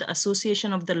you get the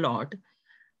association of the Lord.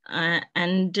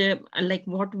 And like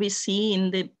what we see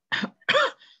in the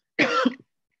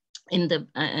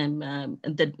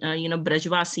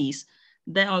Brajvasis,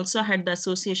 they also had the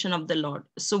association of the Lord.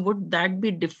 So would that be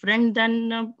different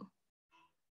than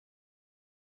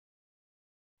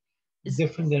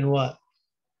different than what?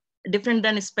 Different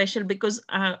than special, because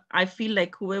I feel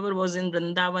like whoever was in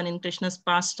Vrindavan in Krishna's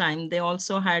pastime, they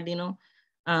also had, they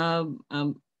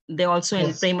also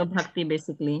in Prema Bhakti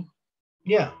basically.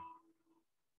 Yeah.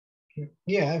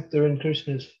 Yeah, if they're in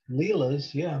Krishna's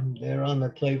Leelas, yeah, they're on the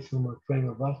platform of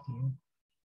Prema Bhakti.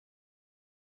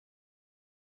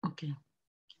 Okay.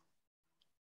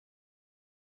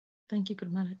 Thank you,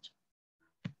 Guru Maharaj.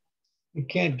 You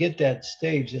can't get that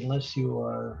stage unless you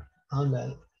are on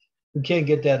that. You can't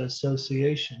get that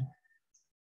association.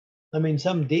 I mean,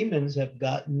 some demons have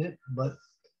gotten it, but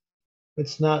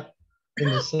it's not in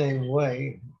the same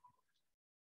way.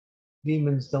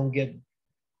 Demons don't get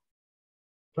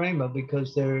prema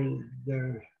because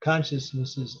their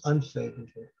consciousness is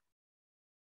unfavorable.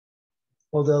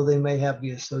 Although they may have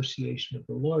the association of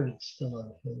the Lord, it's still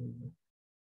unfavorable.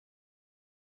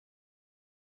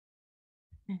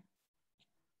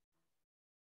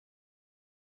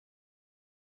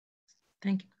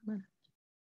 Thank you.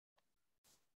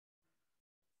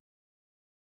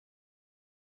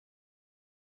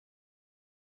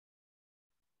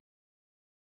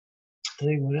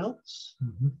 Anyone else?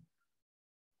 Mm-hmm.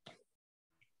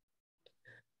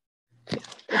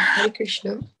 Hare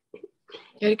Krishna.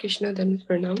 Hare Krishna, then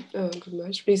Pranam. Guru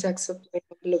Maharaj, please accept my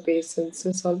humble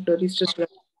obeisance. All glories to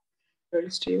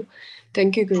you.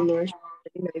 Thank you, Guru Maharaj.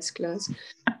 Very nice class.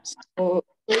 So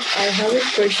I have a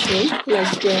question,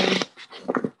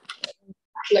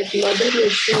 like Mother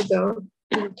Yashoda.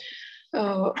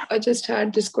 I just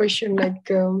had this question,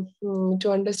 to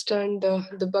understand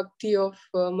the bhakti of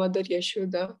Mother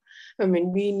Yashoda. I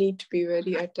mean, we need to be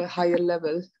very at a higher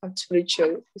level of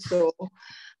spiritual. So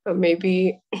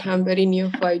maybe I'm very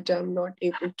neophyte. I'm not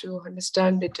able to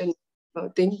understand it and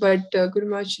thing. But Guru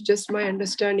Maharaj, just my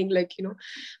understanding,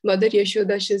 Mother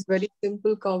Yashoda, she's very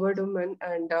simple, coward woman,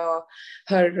 and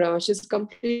she's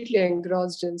completely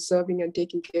engrossed in serving and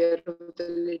taking care of the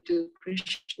little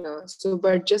Krishna. So,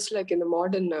 but just like in the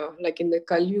modern, like in the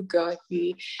Kali Yuga,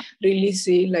 we really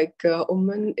see a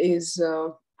woman is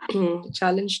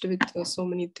challenged with so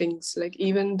many things. Like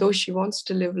even though she wants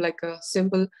to live like a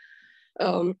simple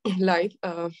life,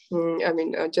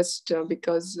 just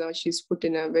because she's put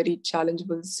in a very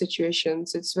challengeable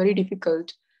situations, it's very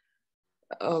difficult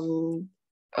to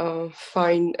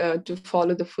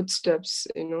follow the footsteps,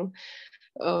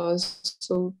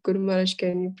 so Guru Maharaj,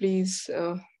 can you please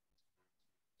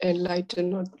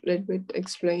enlighten or a little bit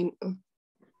explain?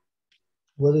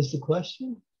 What is the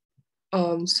question?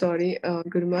 Sorry,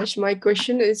 Guru Maharaj. My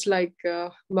question is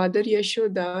Mother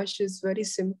Yashoda, she's very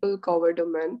simple, coward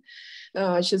woman.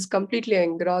 She's completely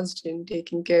engrossed in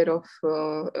taking care of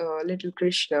little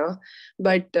Krishna.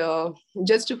 But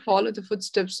just to follow the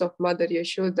footsteps of Mother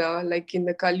Yashoda, like in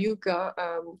the Kali Yuga,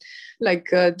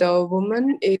 the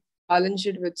woman is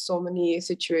challenged with so many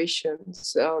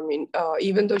situations.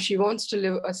 Even though she wants to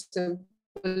live a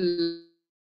simple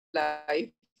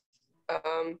life,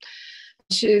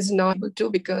 she is not able to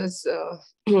because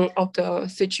of the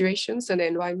situations and the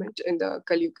environment in the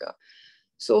Kali Yuga.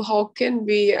 So how can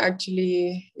we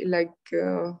actually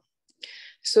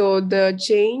so the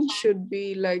change should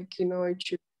be it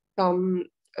should come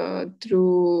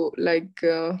through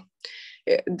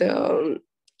it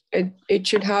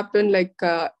should happen like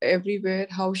everywhere.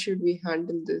 How should we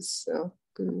handle this,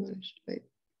 Guru Maharaj? Like,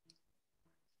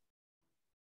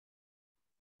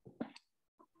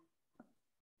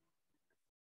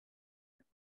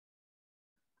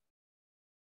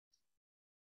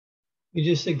 you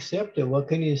just accept it. What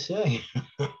can you say?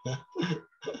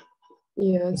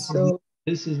 yeah, so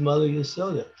this is Mother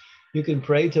Yasoda. You can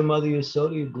pray to Mother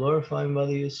Yasoda, you glorify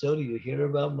Mother Yasoda, you hear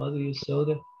about Mother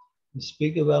Yasoda, you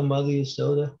speak about Mother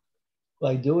Yasoda.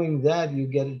 By doing that, you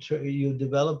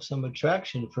develop some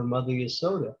attraction for Mother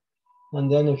Yasoda.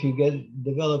 And then if you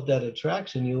develop that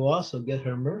attraction, you also get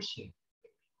her mercy.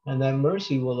 And that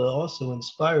mercy will also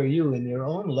inspire you in your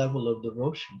own level of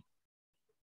devotion.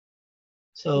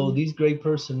 So these great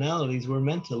personalities were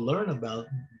meant to learn about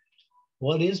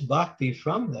what is bhakti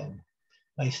from them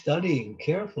by studying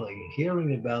carefully,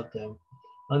 hearing about them,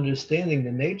 understanding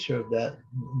the nature of that,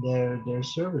 their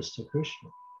service to Krishna.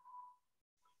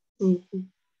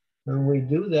 When we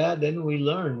do that, then we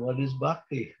learn what is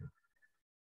bhakti.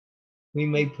 We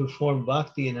may perform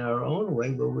bhakti in our own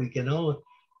way, but we can only,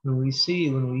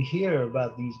 when we hear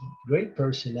about these great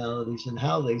personalities and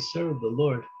how they serve the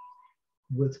Lord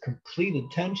with complete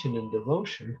attention and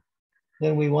devotion,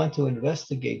 then we want to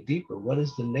investigate deeper. What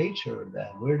is the nature of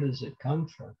that? Where does it come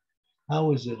from?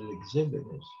 How is it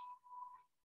exhibited?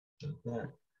 Like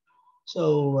that.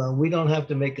 So we don't have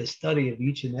to make a study of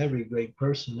each and every great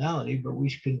personality, but we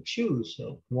can choose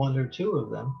one or two of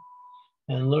them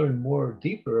and learn more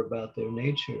deeper about their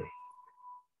nature.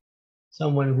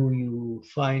 Someone who you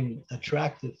find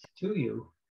attractive to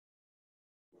you,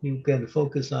 you can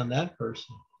focus on that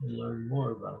person and learn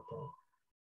more about that.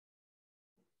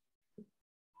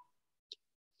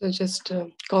 so just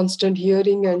constant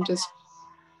hearing and just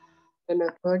an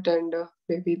effort, and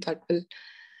maybe that will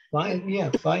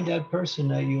find that person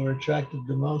that you are attracted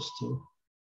the most to,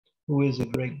 who is a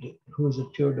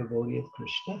pure devotee of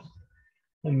Krishna,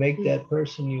 and make that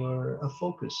person a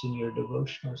focus in your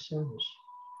devotional service.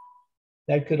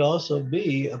 That could also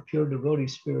be a pure devotee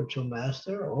spiritual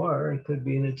master, or it could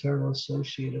be an eternal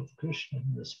associate of Krishna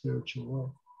in the spiritual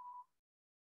world.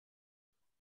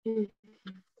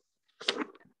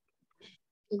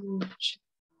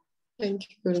 Thank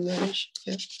you very much.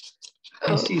 Yeah.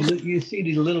 You see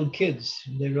these little kids,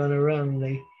 they run around,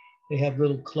 they have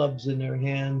little clubs in their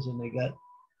hands, and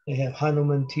they have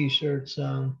Hanuman t-shirts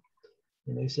on,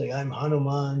 and they say, I'm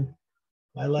Hanuman,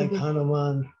 I like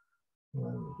Hanuman,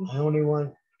 I only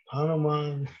want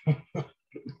Hanuman.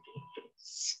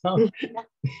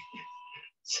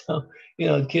 So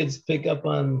kids pick up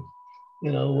on,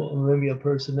 maybe a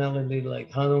personality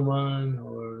like Hanuman,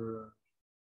 or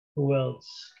who else?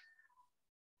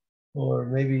 Or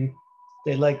maybe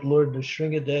they like Lord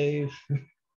Nrsingadev.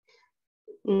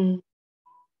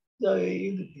 So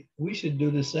we should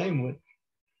do the same with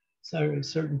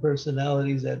certain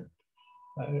personalities that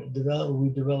we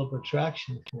develop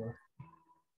attraction for.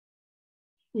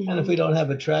 And if we don't have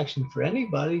attraction for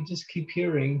anybody, just keep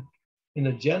hearing in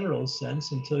a general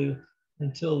sense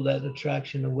until that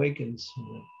attraction awakens.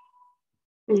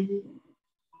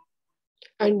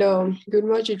 And Guru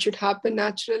Maharaj, it should happen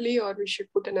naturally, or we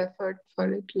should put an effort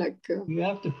for it? You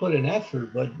have to put an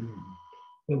effort, but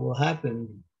it will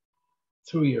happen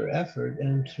through your effort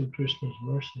and through Krishna's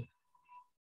mercy.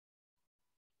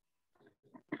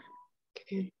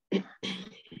 Okay. Okay,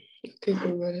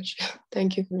 Guru Maharaj.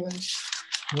 Thank you, Guru Maharaj.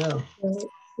 Yeah.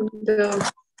 In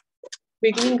the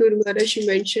beginning, Guru Maharaj, you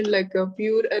mentioned a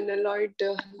pure unalloyed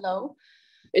love.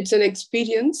 It's an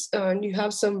experience, and you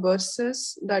have some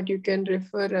verses that you can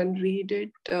refer and read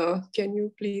it. Can you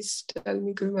please tell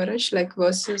me, Guru Maharaj,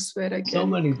 verses where I can... So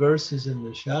many verses in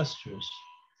the Shastras.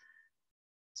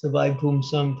 Savai pum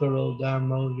samparo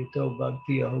dharmo yito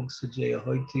bhakti ahogsajaya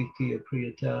hoiti kiya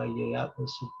priyata yayatma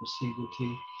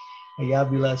suprasidati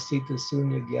ayabilasita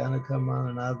sunya gyana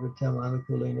karmana navritam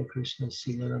anukulena Krishna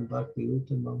silanam bhakti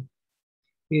uttamam.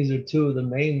 These are two of the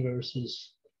main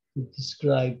verses that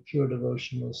describe pure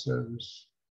devotional service.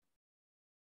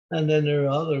 And then there are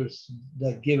others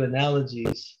that give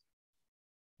analogies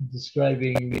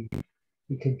describing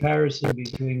the comparison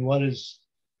between what is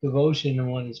devotion and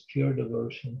what is pure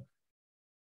devotion.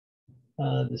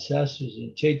 The Shastras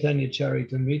in Chaitanya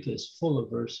Charitamrita is full of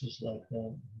verses like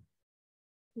that.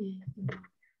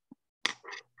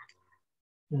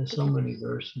 There's so many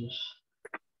verses.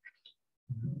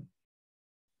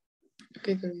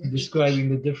 Okay, very much. Describing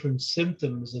the different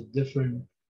symptoms of different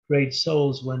great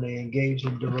souls when they engage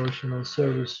in devotional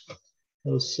service.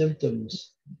 Those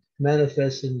symptoms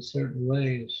manifest in certain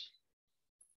ways.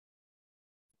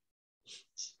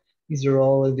 These are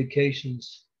all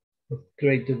indications of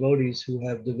great devotees who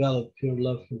have developed pure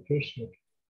love for Krishna.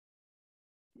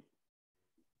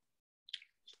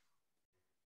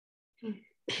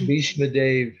 Bhishma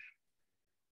Dev,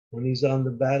 when he's on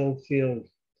the battlefield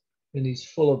and he's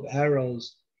full of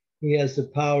arrows, he has the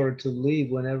power to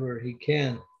leave whenever he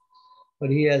can. But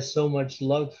he has so much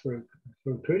love for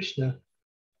Krishna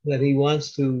that he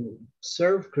wants to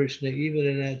serve Krishna even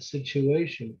in that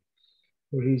situation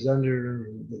where he's under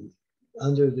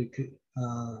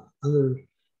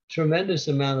tremendous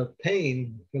amount of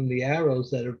pain from the arrows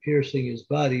that are piercing his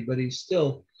body, but he's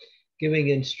still giving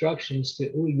instructions to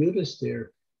Yudhisthira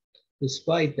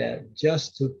despite that,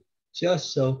 just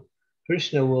so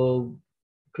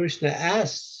Krishna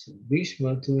asks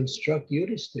Bhishma to instruct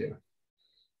Yudhisthira.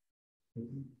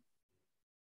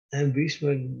 And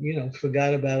Bhishma,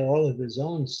 forgot about all of his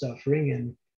own suffering.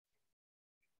 And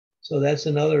so that's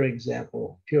another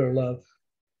example, pure love.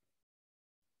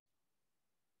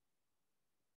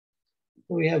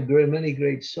 We have many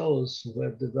great souls who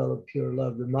have developed pure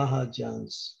love, the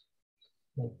Mahajans,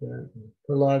 like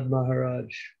Prahlad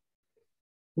Maharaj,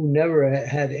 who never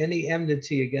had any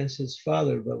enmity against his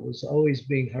father, but was always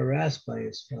being harassed by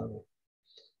his father.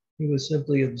 He was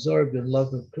simply absorbed in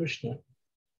love of Krishna,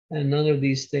 and none of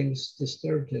these things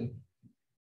disturbed him.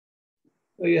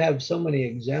 Well, you have so many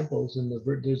examples, and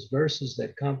there's verses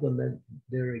that complement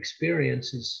their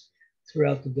experiences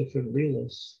throughout the different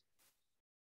leelas.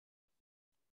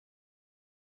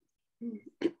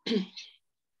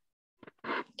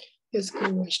 Yes,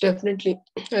 Guruj, definitely.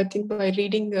 I think by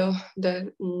reading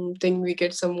the thing, we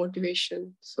get some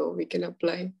motivation, so we can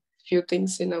apply a few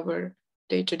things in our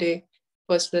day-to-day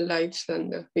personal lives,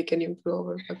 and we can improve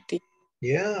our bhakti.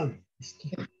 Yeah.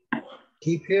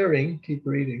 Keep hearing, keep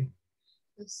reading.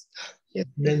 Yes. Yes.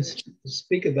 Then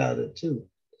speak about it too.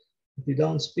 If you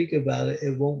don't speak about it,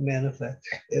 it won't manifest.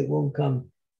 It won't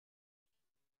come.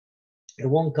 It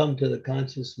won't come to the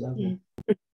conscious level.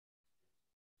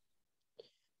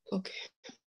 Okay.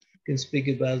 You can speak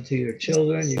about it to your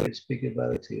children. You can speak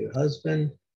about it to your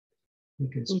husband. You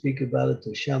can speak about it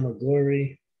to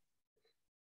Shamagori.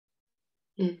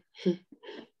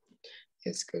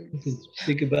 Yes, good. You can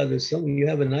speak about it. You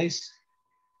have a nice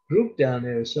group down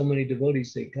there. So many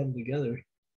devotees, they come together.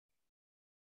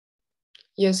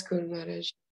 Yes, Guru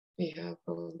Maharaj. We have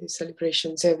all these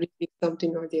celebrations every week,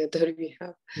 something or the other we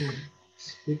have.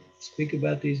 Speak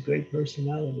about these great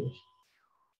personalities.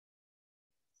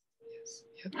 Yes.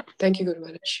 Yeah. Thank you, Guru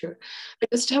Maharaj. Sure. I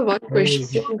just have one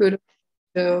question, Guru.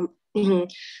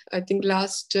 I think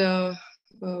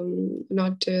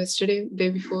not yesterday, day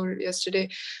before yesterday,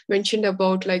 mentioned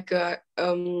about like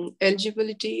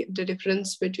eligibility, the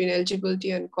difference between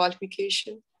eligibility and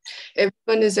qualification.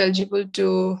 Everyone is eligible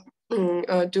to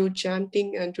do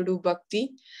chanting and to do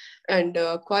bhakti, and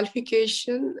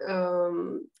qualification,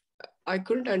 I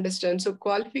couldn't understand. So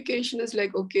qualification is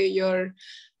like, okay,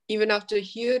 even after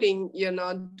hearing, you're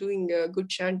not doing good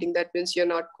chanting. That means you're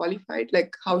not qualified.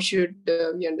 Like, how should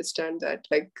we understand that?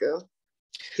 Like,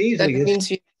 easy. That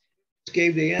means you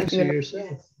gave the answer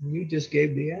yourself. You just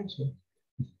gave the answer.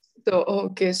 So,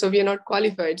 okay, so we are not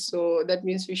qualified. So that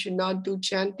means we should not do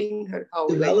chanting or how?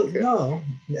 No,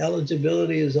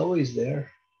 eligibility is always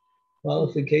there.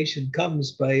 Qualification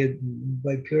comes by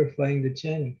purifying the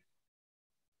chanting.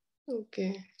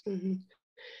 Okay.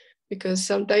 Because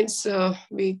sometimes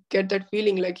we get that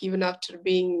feeling like even after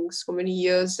being so many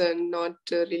years and not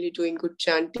really doing good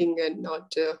chanting and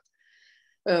not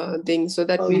things. So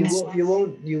that means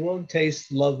you won't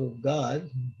taste love of God.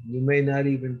 You may not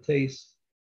even taste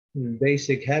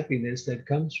basic happiness that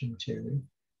comes from chanting.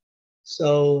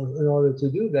 So in order to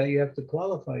do that, you have to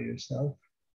qualify yourself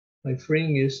by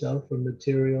freeing yourself from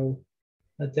material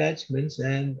attachments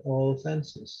and all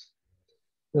offenses.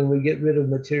 When we get rid of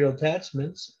material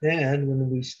attachments and when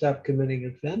we stop committing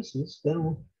offenses,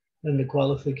 then the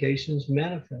qualifications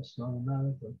manifest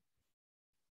automatically.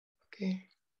 Okay.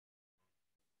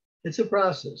 It's a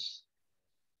process.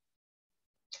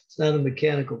 It's not a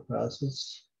mechanical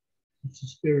process. It's a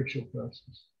spiritual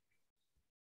process.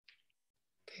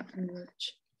 Okay, very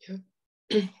much. Yeah.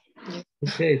 Yeah.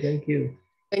 Okay, thank you.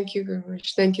 Thank you very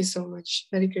much. Thank you so much.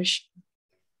 Hare Krishna.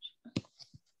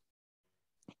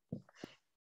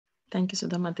 Thank you,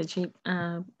 Sudha Mataji.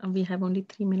 We have only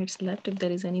 3 minutes left. If there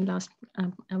is any last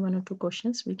 1 or 2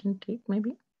 questions, we can take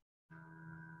maybe.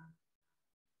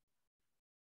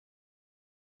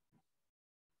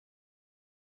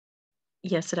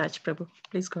 Yes, Raj Prabhu,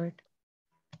 please go ahead.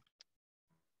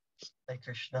 Hare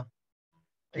Krishna.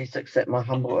 Please accept my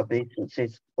humble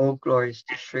obeisances. All glories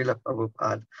to Srila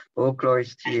Prabhupada. All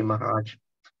glories to you, Maharaj.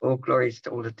 All glories to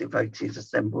all the devotees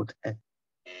assembled here.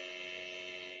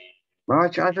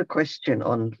 Maharaj, I have a question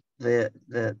on the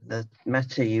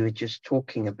matter you were just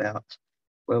talking about,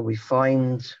 where we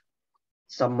find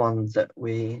someone that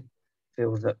we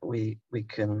feel that we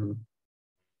can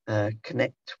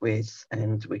connect with,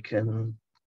 and we can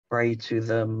pray to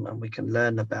them, and we can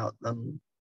learn about them,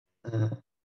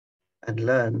 and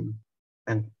learn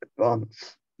and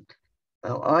advance.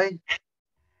 Well, I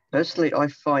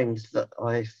find that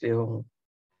I feel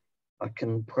I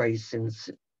can pray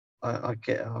I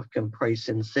can pray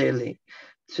sincerely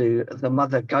to the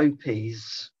Mother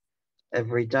Gopis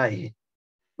every day,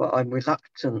 but I'm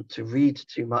reluctant to read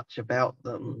too much about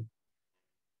them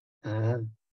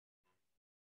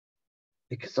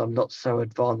because I'm not so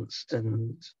advanced,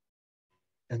 and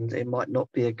it might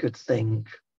not be a good thing.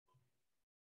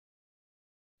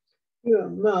 Yeah,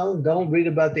 no, don't read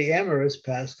about the amorous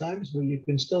pastimes, but you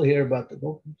can still hear about the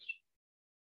gopis.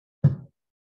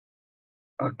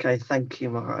 Okay, thank you,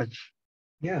 Maharaj.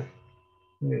 Yeah,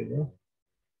 there you go.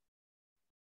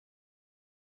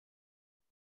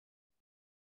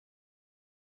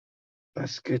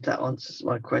 That's good. That answers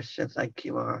my question. Thank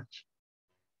you, Maharaj.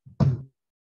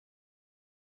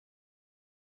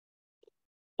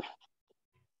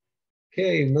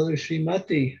 Okay, Mother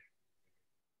Srimati.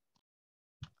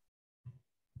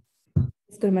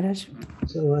 Guru Maharaj.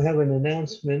 So I have an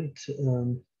announcement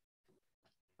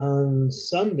on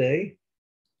Sunday,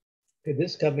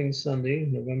 this coming Sunday,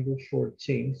 November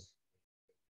 14th,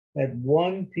 at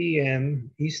 1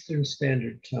 p.m. Eastern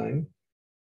Standard Time,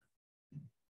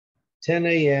 10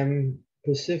 a.m.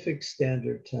 Pacific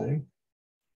Standard Time,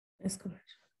 Yes,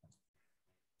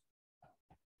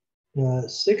 Guru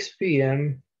 6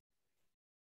 p.m.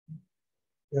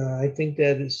 I think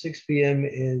that 6 p.m.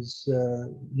 is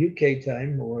UK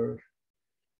time, or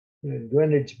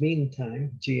Greenwich Mean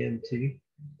Time, GMT.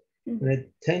 And at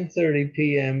 10:30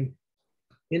 p.m.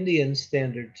 Indian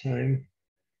Standard Time,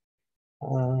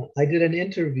 I did an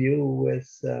interview with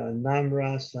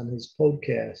Namras on his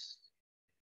podcast.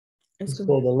 It's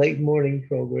called The Late Morning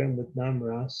Program with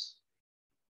Namras.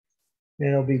 And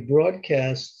it'll be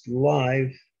broadcast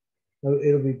live.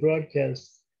 It'll be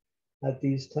broadcast at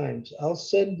these times. I'll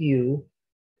send you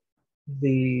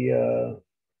the,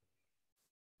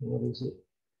 what is it?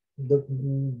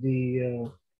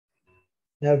 The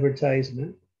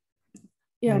advertisement.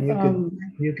 Yeah,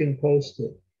 you can post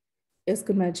it. Yes,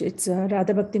 Guru Maharaj. It's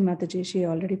Radha Bhakti Mataji. She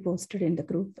already posted in the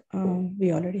group.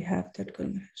 We already have that, Guru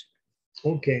Maharaj.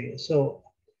 Okay, so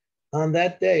on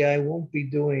that day, I won't be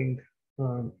doing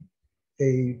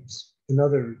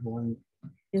another one.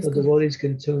 Yes, so devotees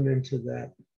can tune into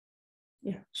that.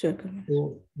 Yeah, sure, Guru Maharaj.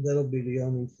 So that'll be the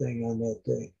only thing on that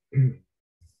day.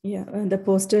 Yeah, and the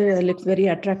poster looks very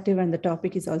attractive, and the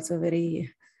topic is also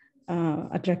very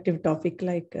attractive topic,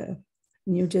 like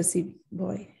New Jersey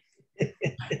boy.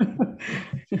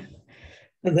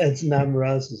 That's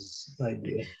Namras's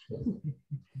idea.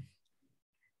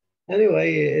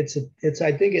 Anyway, it's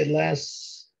I think it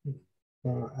lasts,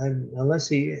 unless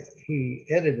he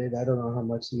edited, I don't know how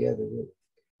much he edited,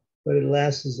 but it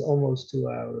lasts almost 2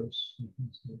 hours.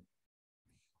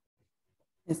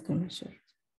 Yes, Guru Maharaj.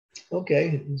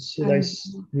 Okay,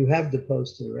 you have the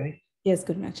poster, right? Yes,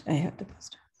 Guru Maharaj, I have the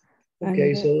poster.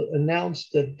 Okay, so announce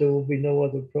that there will be no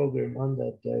other program on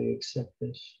that day except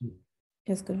this.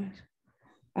 Yes, Guru Maharaj.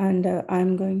 And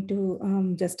I'm going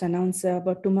to just announce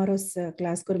about tomorrow's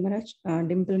class, Guru Maharaj.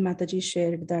 Dimple Mataji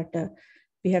shared that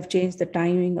we have changed the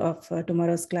timing of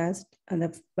tomorrow's class, and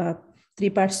the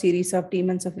 3-part series of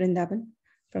Demons of Vrindavan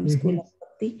from School of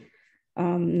Bhakti.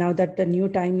 Now that the new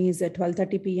time is at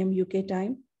 12:30 p.m. UK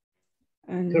time,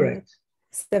 and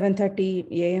 7:30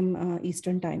 a.m.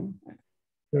 Eastern time.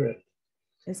 Correct.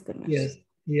 Yes, Guru Maharaj. Yes.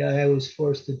 Yeah, I was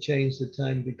forced to change the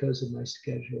time because of my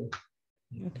schedule.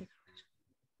 Okay.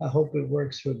 I hope it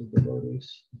works for the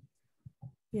devotees.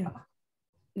 Yeah.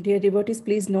 Dear devotees,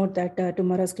 please note that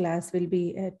tomorrow's class will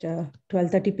be at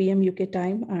 12:30 p.m. UK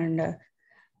time, and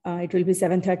it will be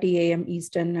 7:30 a.m.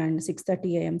 Eastern and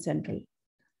 6:30 a.m. Central.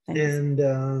 And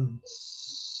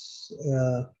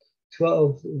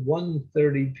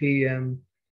 1:30 p.m.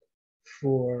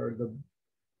 for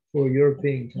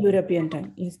European time. European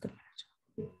time, yes, Guru Maharaj.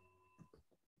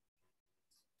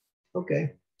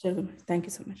 Okay. Thank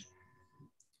you so much.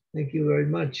 Thank you very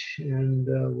much. And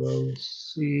we'll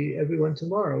see everyone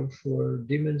tomorrow for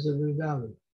Demons of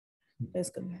Vrindavan. Yes,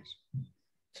 Guru Maharaj.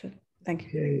 Sure. Thank you.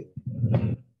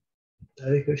 Okay.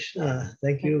 Hare Krishna.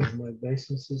 Thank you. My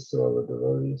obeisances to all the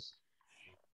devotees.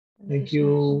 Thank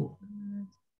you.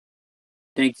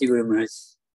 Thank you, Guru Maharaj.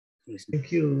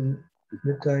 Thank you,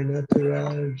 Nitai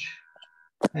Nataraj.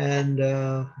 And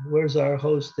where's our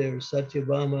host there,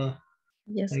 Satyabhama?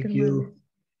 Yes, thank you.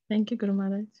 Thank you, Guru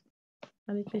Maharaj.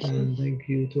 Hare Krishna. And thank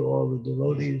you to all the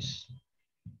devotees.